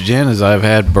as much gin as I've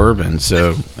had bourbon.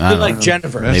 So you like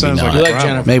Jennifer? Maybe not. You like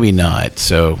Jennifer? Maybe not.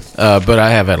 So, but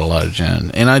I have had a lot of gin,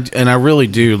 and I really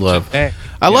do love. I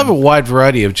love a wide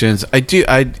variety of gins. I do.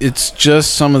 It's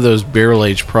just some of those barrel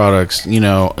aged products.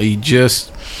 You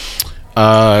just.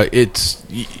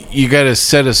 You got to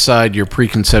set aside your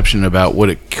preconception about what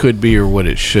it could be or what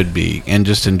it should be, and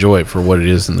just enjoy it for what it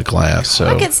is in the glass. So,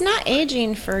 look, it's not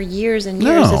aging for years and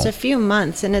years. No. It's a few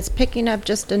months, and it's picking up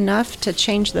just enough to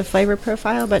change the flavor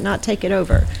profile, but not take it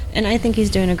over. And I think he's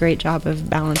doing a great job of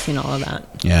balancing all of that.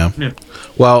 Yeah.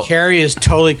 Well, Carrie is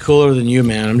totally cooler than you,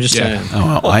 man. I'm just saying.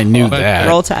 Oh, I knew that.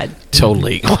 Roll Tide.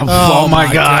 Totally. Oh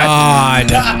my God.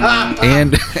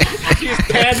 And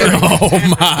oh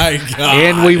my God.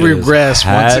 and we regress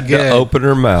Yes, once had again. to open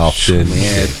her mouth, didn't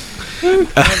Man.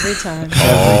 Every time.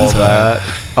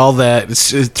 All that.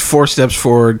 It's 4 steps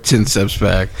forward, 10 steps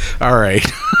back. All right.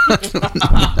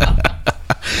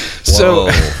 So,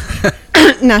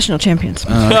 National champions.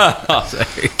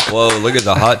 Whoa, look at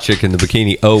the hot chick in the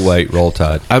bikini. Oh, wait, Roll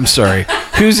Tide. I'm sorry.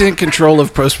 Who's in control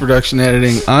of post-production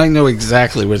editing? I know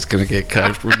exactly what's going to get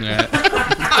cut from that.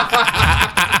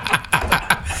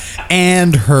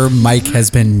 And her mic has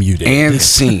been muted. And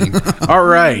scene. All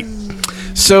right.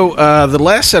 So the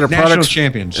last set of National products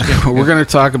champions. we're going to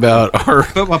talk about are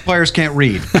Football players can't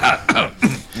read.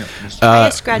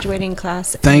 Highest graduating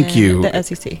class. Thank in you. The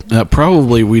SEC.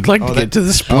 Probably we'd like to get to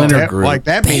the splinter group. Like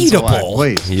that means a lot, Debatable.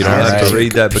 please. You don't have to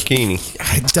read that bikini.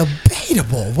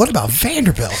 Debatable. What about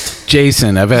Vanderbilt?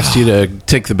 Jason, I've asked you to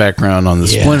take the background on the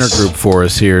Yes. splinter group for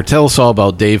us here. Tell us all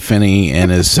about Dave Finney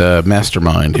and his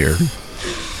mastermind here.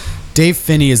 Dave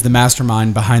Finney is the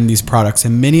mastermind behind these products,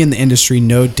 and many in the industry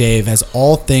know Dave as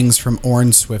all things from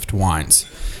Orange Swift wines.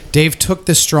 Dave took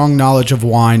this strong knowledge of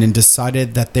wine and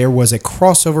decided that there was a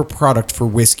crossover product for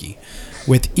whiskey.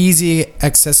 With easy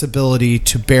accessibility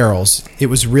to barrels, it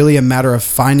was really a matter of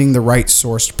finding the right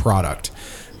sourced product.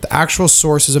 The actual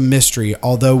source is a mystery,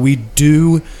 although we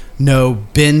do know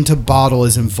bin to bottle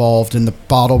is involved in the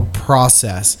bottle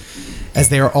process, as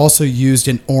they are also used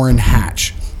in Orrin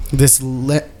Hatch. This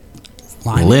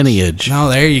lineage. Oh,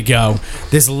 there you go.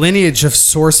 This lineage of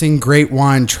sourcing great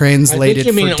wine translated I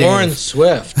think you mean for Dave. Orrin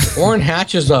Swift. Orrin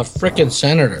Hatch is a freaking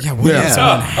senator. Yeah, what is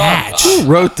Orrin Hatch? Who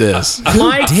wrote this?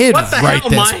 Mike, Who did what the write hell,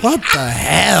 this? Mike? What the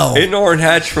hell? Isn't Orrin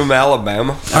Hatch from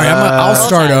Alabama? All right, I'll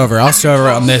start over. I'll start over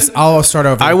on this. I'll start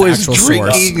over. I with the was actual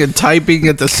drinking source. and typing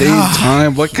at the same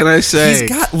time. What can I say? He's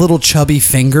got little chubby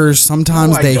fingers.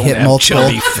 Sometimes I they don't hit have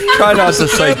multiple. chubby Try not to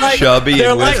say chubby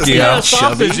They're and like whiskey house.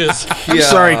 sausages. I'm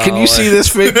sorry. Can you see this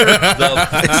figure?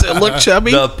 Does it look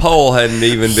chubby? The pole hadn't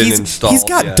even been installed. He's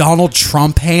got yet. Donald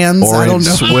Trump hands. I Orrin don't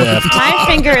know. Swift. My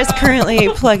finger is currently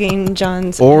plugging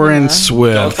John's. Orrin Don't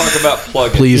Swift. talk about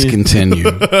plugging. Please continue.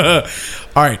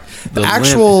 All right. The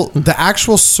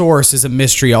actual source is a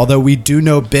mystery, although we do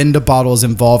know bin to bottle is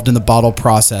involved in the bottle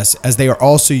process, as they are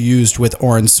also used with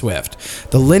Orrin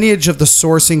Swift. The lineage of the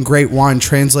sourcing great wine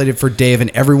translated for Dave, and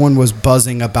everyone was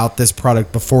buzzing about this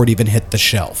product before it even hit the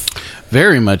shelf.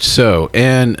 Very much so.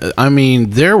 And I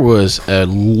mean, there was a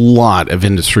lot of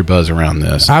industry buzz around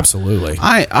this. Absolutely.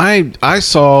 I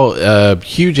saw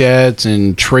huge ads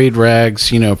and trade rags,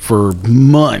 for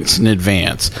months in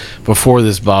advance before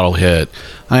this bottle hit.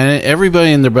 And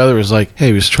everybody and their brother was like, "Hey,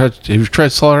 have you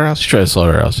tried Slaughterhouse? You tried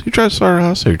Slaughterhouse? You tried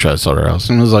Slaughterhouse? Have you tried Slaughterhouse?"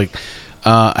 And I was like,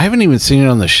 I haven't even seen it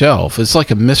on the shelf. It's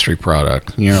like a mystery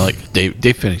product. And you're like,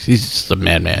 Dave Finney, he's just a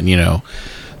madman,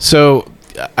 So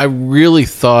I really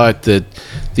thought that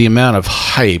the amount of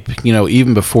hype,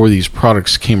 even before these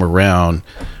products came around,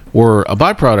 were a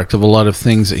byproduct of a lot of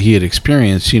things that he had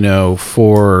experienced,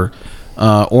 for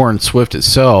Orrin Swift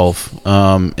itself.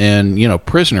 And,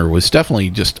 Prisoner was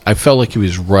definitely I felt like he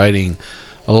was riding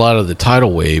a lot of the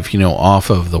tidal wave, off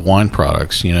of the wine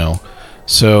products,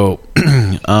 So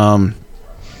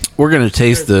we're going to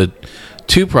taste the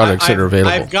two products that are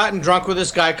available. I've gotten drunk with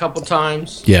this guy a couple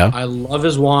times. Yeah. I love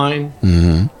his wine.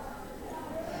 Mm-hmm.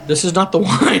 This is not the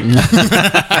wine.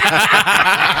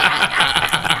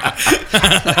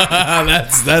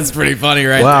 That's pretty funny,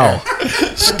 right? Wow.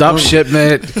 Stop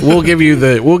shipment. We'll give you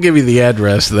the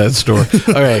address of that store.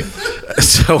 Okay.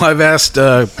 So I've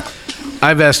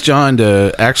asked John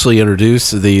to actually introduce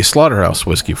the Slaughterhouse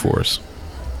whiskey for us.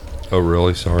 Oh,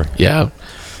 really? Sorry. Yeah.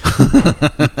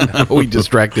 We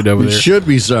distracted over We there. should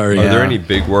be sorry. Are there any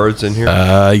big words in here?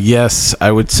 Yes,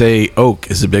 I would say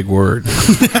oak is a big word.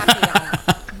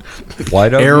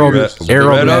 White oak? Aromatics.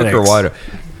 Red oak or white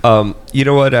oak? You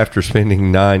know what? After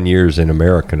spending 9 years in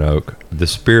American oak, the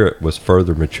spirit was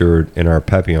further matured in our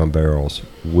Papillon barrels,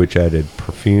 which added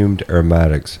perfumed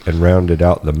aromatics and rounded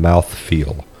out the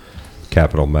mouthfeel.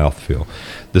 Capital mouthfeel.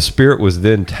 The spirit was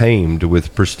then tamed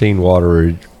with pristine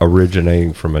water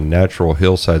originating from a natural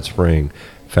hillside spring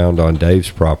found on Dave's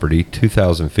property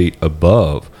 2,000 feet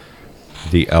above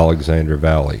the Alexander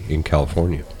Valley in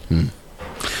California.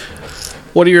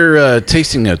 What are your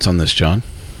tasting notes on this, John,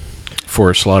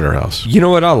 for Slaughterhouse? You know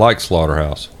what? I like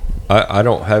Slaughterhouse. I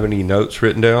don't have any notes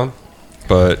written down,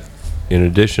 but in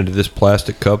addition to this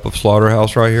plastic cup of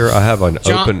Slaughterhouse right here, I have an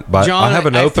open. I have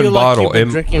an open feel bottle. Like you've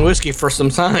been drinking whiskey for some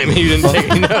time. You didn't take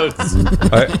any notes.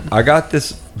 I got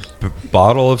this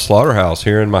bottle of Slaughterhouse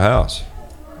here in my house,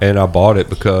 and I bought it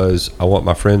because I want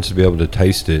my friends to be able to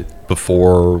taste it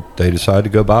before they decide to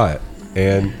go buy it.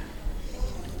 And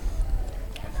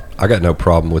I got no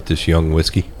problem with this young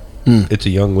whiskey. It's a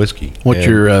young whiskey. What's And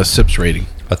your sips rating?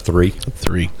 A 3.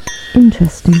 3.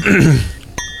 Interesting.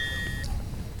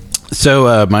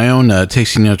 So my own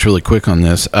tasting notes really quick on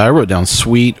this. I wrote down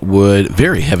sweet wood,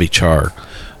 very heavy char.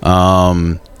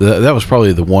 That was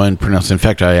probably the one pronounced. In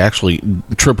fact, I actually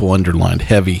triple underlined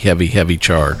heavy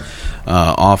char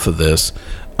off of this.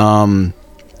 I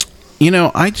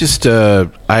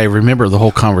remember the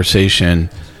whole conversation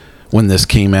when this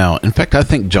came out. In fact, I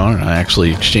think John and I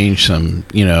actually exchanged some,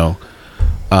 it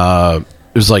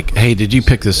was like, hey, did you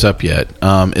pick this up yet?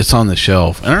 It's on the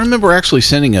shelf. And I remember actually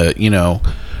sending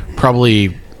probably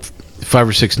 5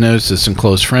 or 6 notes to some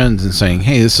close friends and saying,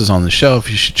 hey, this is on the shelf.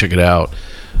 You should check it out.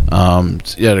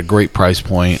 It had a great price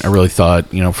point. I really thought,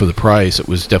 for the price, it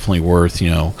was definitely worth,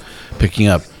 picking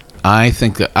up. I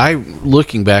think that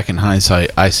looking back in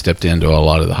hindsight, I stepped into a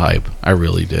lot of the hype. I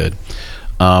really did.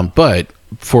 But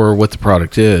for what the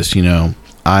product is,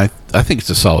 I think it's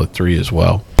a solid 3 as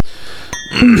well.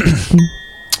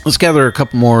 Let's gather a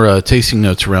couple more tasting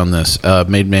notes around this.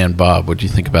 Made Man Bob, what do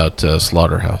you think about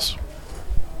Slaughterhouse?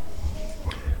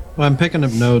 Well, I'm picking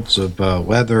up notes of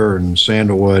leather and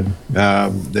sandalwood.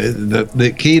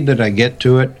 The key that I get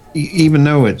to it, even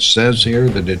though it says here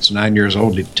that it's 9 years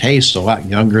old, it tastes a lot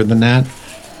younger than that.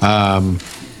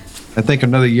 I think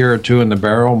another year or 2 in the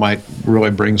barrel might really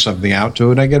bring something out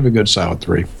to it. I give it a good solid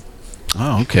 3.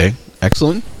 Oh, okay.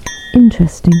 Excellent.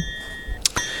 Interesting.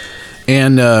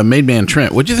 And Made Man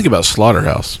Trent, what do you think about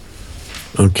Slaughterhouse?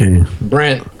 Okay.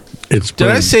 Brent. It's Did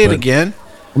Brent, I say it again?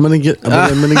 I'm gonna get you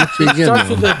again. It starts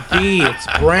with a B. It's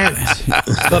Brent.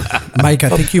 Mike, I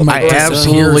think you might. I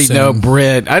absolutely know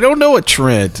Brent. I don't know a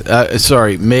Trent.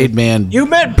 Sorry, Made Man. You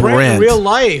met Brent in real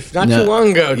life not too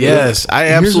long ago. Dude. Yes, I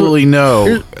absolutely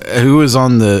know who was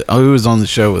on the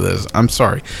show with us. I'm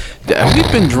sorry.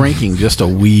 We've been drinking just a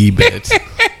wee bit.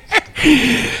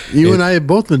 You and I have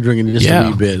both been drinking just a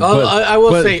wee bit. I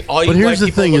will say, all you here's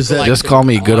the thing: is that just call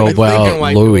me good old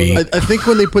Louie. I think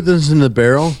when they put this in the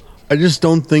barrel, I just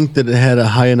don't think that it had a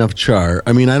high enough char.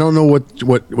 I mean, I don't know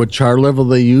what char level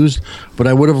they used, but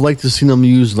I would have liked to see them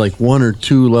use like 1 or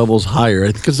 2 levels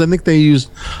higher, because I think they used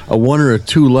a 1 or a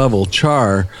 2 level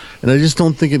char, and I just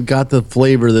don't think it got the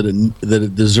flavor that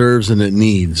it deserves and it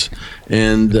needs.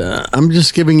 And I'm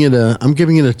just giving it a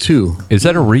 2. Is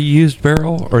that a reused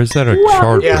barrel or is that a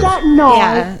charred barrel?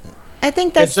 Yeah. I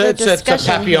think that's the it's a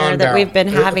discussion here Papillon that barrel. we've been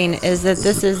having, is that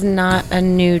this is not a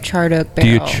new charred oak Do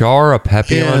barrel. you char a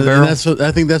Papillon barrel? I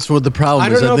think that's what the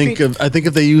problem is. I think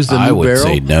if they used a new I would barrel,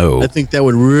 say no. I think that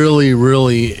would really,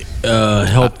 really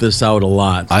help this out a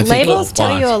lot. Labels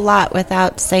tell you a lot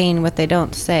without saying what they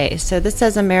don't say. So this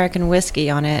says American whiskey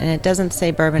on it, and it doesn't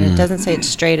say bourbon. It doesn't say it's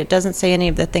straight. It doesn't say any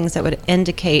of the things that would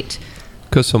indicate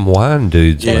Because some wine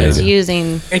dudes that made it's it.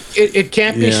 using. It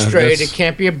can't be straight. It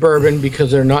can't be a bourbon because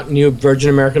they're not new virgin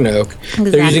American oak.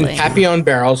 They're using Papillon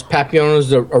barrels. Papillon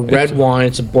is a red wine.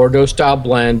 It's a Bordeaux style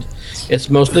blend. It's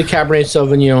mostly Cabernet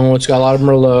Sauvignon. It's got a lot of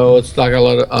Merlot. It's got a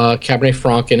lot of Cabernet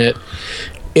Franc in it.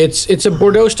 It's a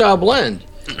Bordeaux style blend.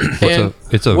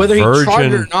 It's a whether virgin. he tried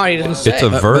it or not, he didn't say. It's a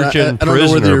virgin I don't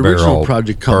know where the prisoner original barrel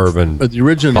project comes bourbon. but the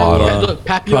original Look,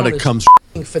 Papillon product is comes.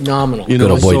 phenomenal. You know,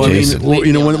 Good old boy so, Jason. I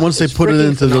mean, once they put it freaking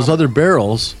into those other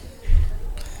barrels,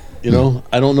 I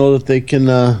don't know that they can.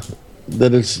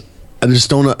 That it's. I just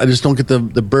don't get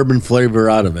the bourbon flavor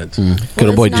out of it. Good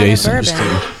old boy Jason.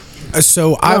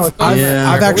 So I've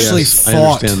actually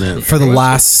fought for the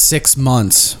last 6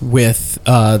 months with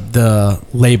the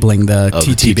labeling, the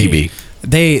TTB.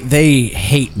 They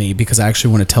hate me because I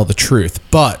actually want to tell the truth.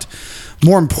 But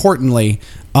more importantly,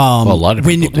 a lot of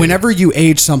people do. whenever you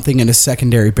age something in a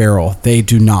secondary barrel, they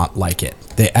do not like it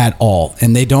at all,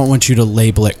 and they don't want you to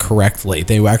label it correctly.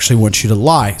 They actually want you to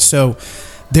lie. So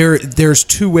there's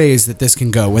 2 ways that this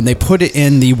can go. When they put it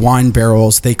in the wine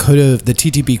barrels, the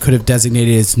TTB could have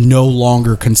designated as no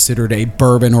longer considered a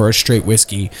bourbon or a straight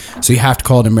whiskey, so you have to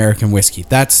call it American whiskey.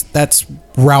 That's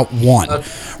route 1.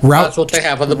 That's what they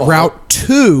have on the bottle. Route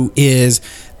 2 is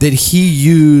that he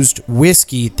used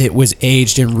whiskey that was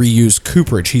aged in reused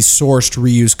cooperage. He sourced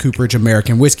reused cooperage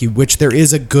American whiskey, which there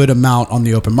is a good amount on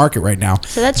the open market right now.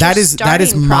 So that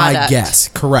is my product. guess.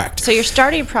 Correct. So your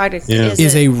starting product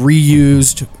is a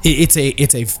reused.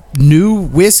 It's a new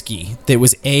whiskey that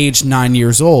was aged 9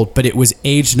 years old, but it was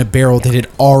aged in a barrel that had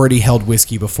already held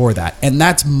whiskey before that, and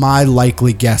that's my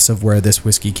likely guess of where this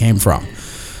whiskey came from.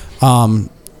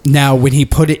 Now, when he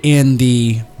put it in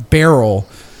the barrel,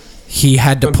 he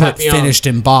had to put Papillon. finished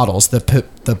in bottles, the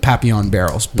Papillon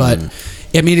barrels. But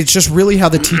I mean, it's just really how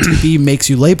the TTB makes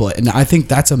you label it, and I think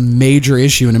that's a major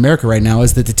issue in America right now,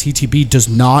 is that the TTB does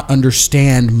not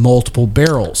understand multiple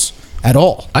barrels at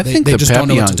all. They just don't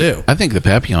know what to do. I think the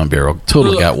Papillon barrel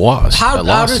totally got lost. How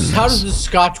does the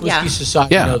Scotch Whisky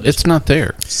Society know this? It's not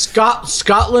there.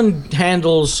 Scotland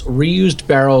handles reused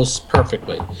barrels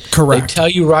perfectly. Correct. They tell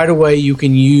you right away you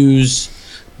can use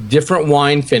different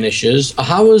wine finishes.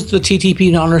 How is the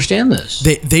TTP not understand this?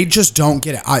 They just don't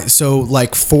get it. So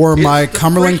like for my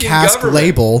Cumberland Cask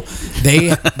label,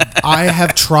 I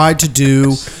have tried to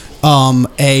do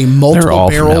a multiple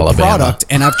barrel product,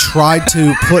 and I've tried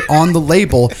to put on the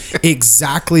label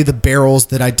exactly the barrels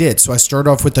that I did. So I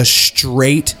started off with a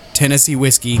straight Tennessee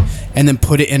whiskey and then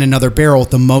put it in another barrel.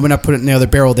 The moment I put it in the other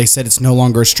barrel, they said it's no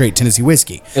longer a straight Tennessee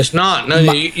whiskey. It's not. No,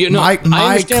 I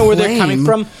understand where they're coming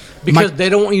from. Because they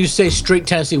don't want you to say straight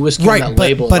Tennessee whiskey on that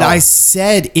label. But I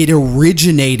said it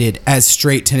originated as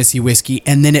straight Tennessee whiskey,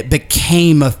 and then it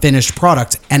became a finished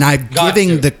product. And I'm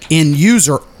giving the end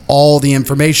user all the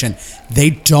information. They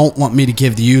don't want me to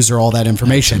give the user all that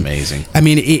information. That's amazing. I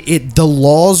mean, the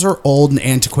laws are old and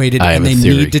antiquated, and they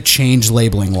need to change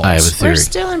labeling laws. I have a theory. We're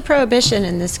still in prohibition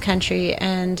in this country,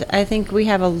 and I think we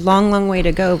have a long, long way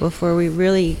to go before we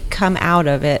really come out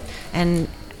of it. And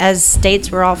as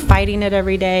states, we're all fighting it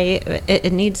every day.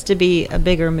 It needs to be a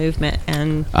bigger movement.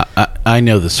 And I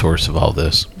know the source of all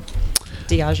this.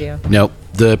 Diageo. Nope.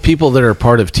 The people that are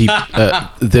part of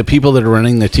the people that are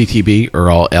running the TTB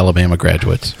are all Alabama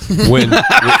graduates. Roll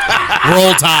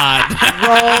Tide.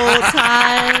 Roll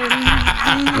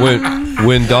Tide.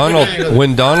 When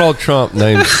Donald Trump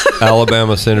names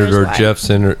Alabama Senator Jeff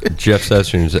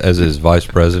Sessions as his vice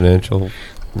presidential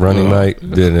running mate,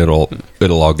 then it'll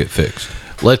all get fixed.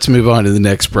 Let's move on to the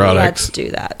next product. Let's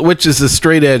do that. Which is the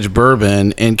Straight Edge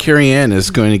Bourbon. And Carrie Ann is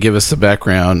going to give us the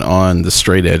background on the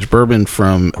Straight Edge Bourbon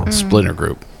from Splinter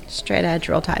Group. Straight Edge,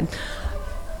 Roll Tide.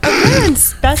 A really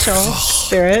special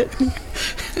spirit.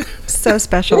 So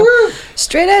special.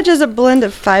 Straight Edge is a blend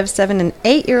of 5, 7, and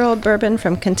 8-year-old bourbon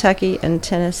from Kentucky and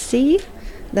Tennessee.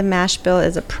 The mash bill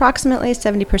is approximately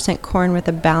 70% corn with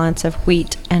a balance of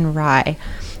wheat and rye.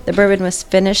 The bourbon was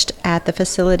finished at the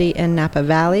facility in Napa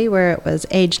Valley, where it was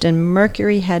aged in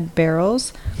Mercury Head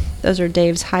barrels. Those are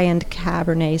Dave's high-end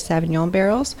Cabernet Sauvignon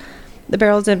barrels. The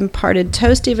barrels imparted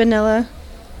toasty vanilla-ish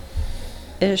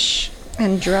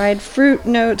and dried fruit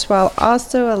notes while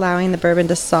also allowing the bourbon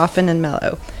to soften and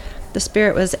mellow. The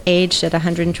spirit was aged at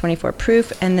 124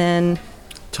 proof and then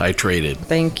titrated.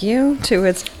 Thank you, to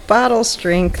its bottle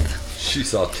strength. She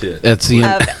saw tit. That's the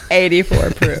of 84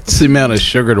 proof. That's the amount of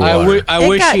sugar to water. I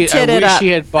wish she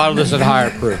had bottled this at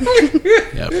higher proof.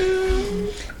 Yep.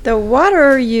 The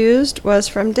water used was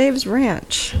from Dave's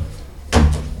Ranch.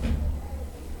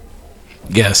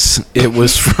 Yes, it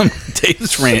was from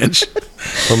Dave's Ranch.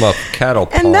 From a cattle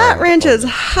pond. And that ranch is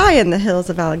high in the hills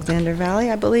of Alexander Valley.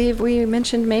 I believe we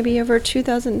mentioned maybe over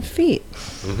 2,000 feet.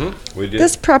 Mm-hmm, we did.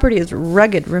 This property is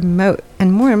rugged, remote,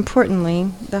 and more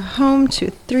importantly, the home to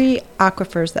 3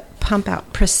 aquifers that pump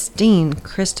out pristine,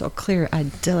 crystal clear,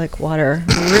 idyllic water.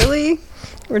 Really?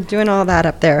 We're doing all that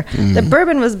up there. Mm. The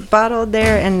bourbon was bottled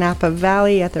there in Napa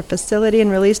Valley at their facility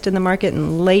and released in the market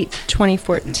in late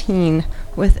 2014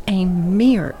 with a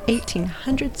mere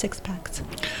 1,800 six-packs.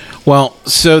 Well,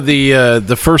 so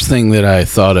the first thing that I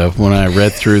thought of when I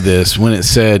read through this, when it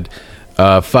said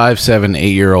 5, 7,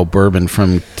 8-year-old bourbon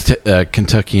from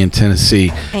Kentucky and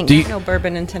Tennessee. Ain't no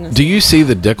bourbon in Tennessee. Do you see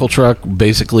the Dickel truck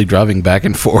basically driving back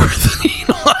and forth?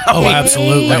 Oh,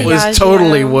 absolutely. That was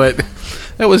totally what.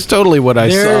 That was totally what I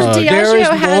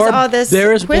saw.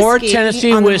 There is more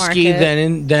Tennessee whiskey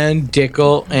than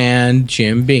Dickel and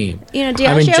Jim Beam. You know,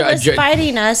 Diageo was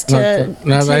fighting us to.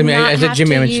 I said Jim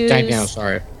Beam.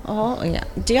 Sorry. Oh yeah,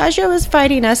 Diageo was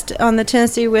fighting us on the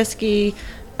Tennessee whiskey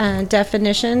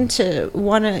definition to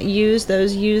want to use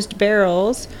those used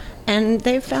barrels, and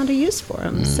they found a use for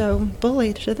them. So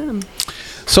bully to them.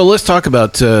 So let's talk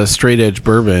about Straight Edge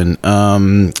Bourbon.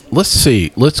 Let's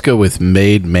see. Let's go with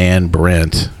Made Man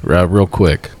Brent real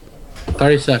quick.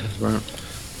 30 seconds, Brent.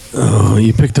 Oh,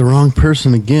 you picked the wrong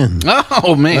person again.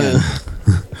 Oh, man.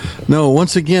 No,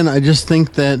 once again, I just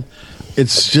think that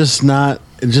it's just not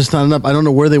enough. I don't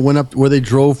know where they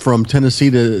drove from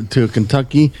Tennessee to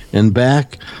Kentucky and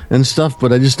back and stuff,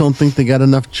 but I just don't think they got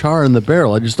enough char in the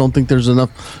barrel. I just don't think there's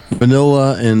enough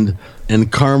vanilla and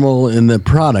caramel in the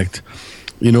product.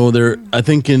 You know, I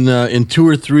think in 2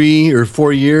 or 3 or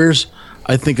 4 years,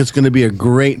 I think it's going to be a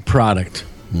great product.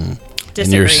 And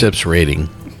your SIPS rating.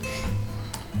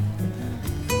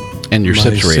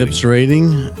 SIPS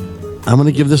rating. I'm going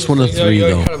to give this one a 3,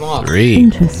 though. 3.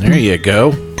 There you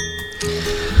go.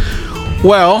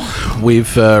 Well,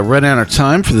 we've run out of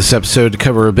time for this episode to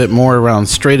cover a bit more around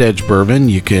Straight Edge Bourbon.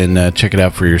 You can check it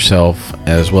out for yourself,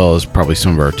 as well as probably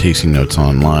some of our tasting notes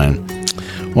online.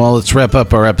 Well, let's wrap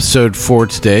up our episode for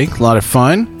today. A lot of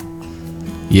fun.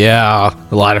 Yeah,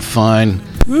 a lot of fun.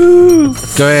 Woo.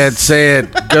 Go ahead, say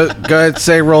it. Go ahead,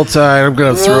 say Roll Tide. I'm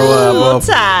going to throw up. Roll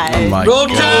Tide. Oh my Roll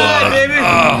God. Tide, baby.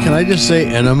 Can I just say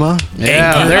enema?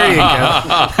 Yeah, there you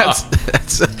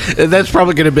go. That's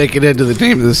probably going to make it into the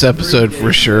name of this episode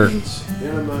for sure.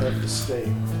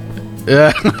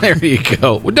 Yeah, there you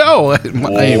go. No,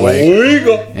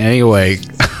 anyway.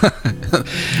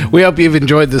 We hope you've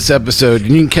enjoyed this episode,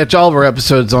 and you can catch all of our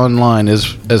episodes online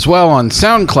as well on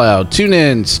SoundCloud,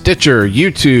 TuneIn, Stitcher,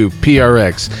 YouTube,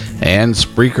 PRX, and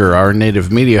Spreaker, our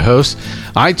native media host.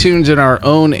 iTunes and our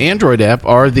own Android app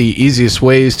are the easiest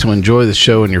ways to enjoy the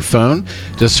show on your phone.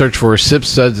 Just search for Sips,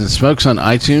 Suds, and Smokes on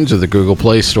iTunes or the Google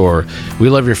Play Store. We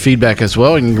love your feedback as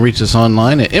well, and you can reach us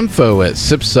online at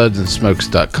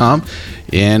info@sipsudsandsmokes.com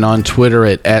and on Twitter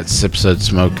at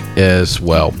 @sipsudsmoke as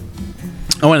well.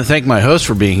 I want to thank my host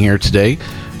for being here today.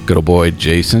 Good old boy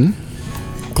Jason.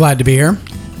 Glad to be here.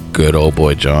 Good old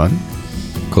boy John.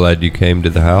 Glad you came to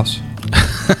the house.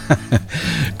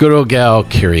 Good old gal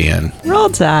Carrie-Ann. Roll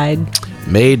Tide.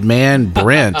 Made man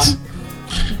Brent.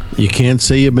 You can't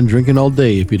say you've been drinking all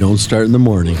day if you don't start in the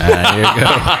morning. There you go.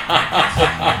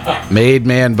 Made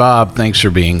man Bob, thanks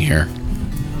for being here.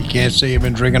 You can't say you've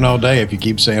been drinking all day if you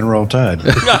keep saying Roll Tide.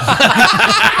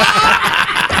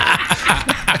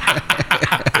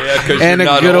 And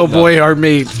a good old boy, our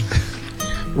mate.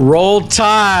 Roll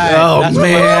Tide. Oh, That's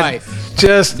man. my wife.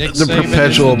 Just Nick the Saban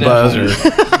perpetual is the devil.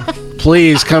 buzzer.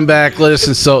 Please come back. Let us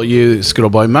insult you. It's good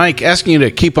old boy Mike asking you to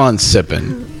keep on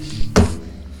sipping.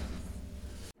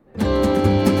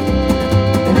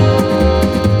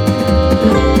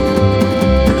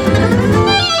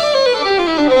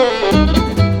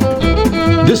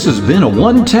 This has been a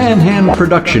One Tan Hand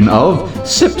production of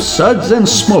Sips, Suds, and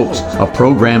Smokes, a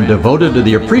program devoted to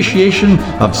the appreciation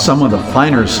of some of the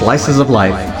finer slices of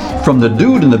life. From the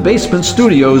Dude in the Basement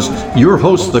Studios, your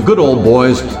hosts, the Good Old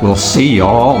Boys, will see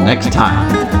y'all next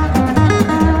time.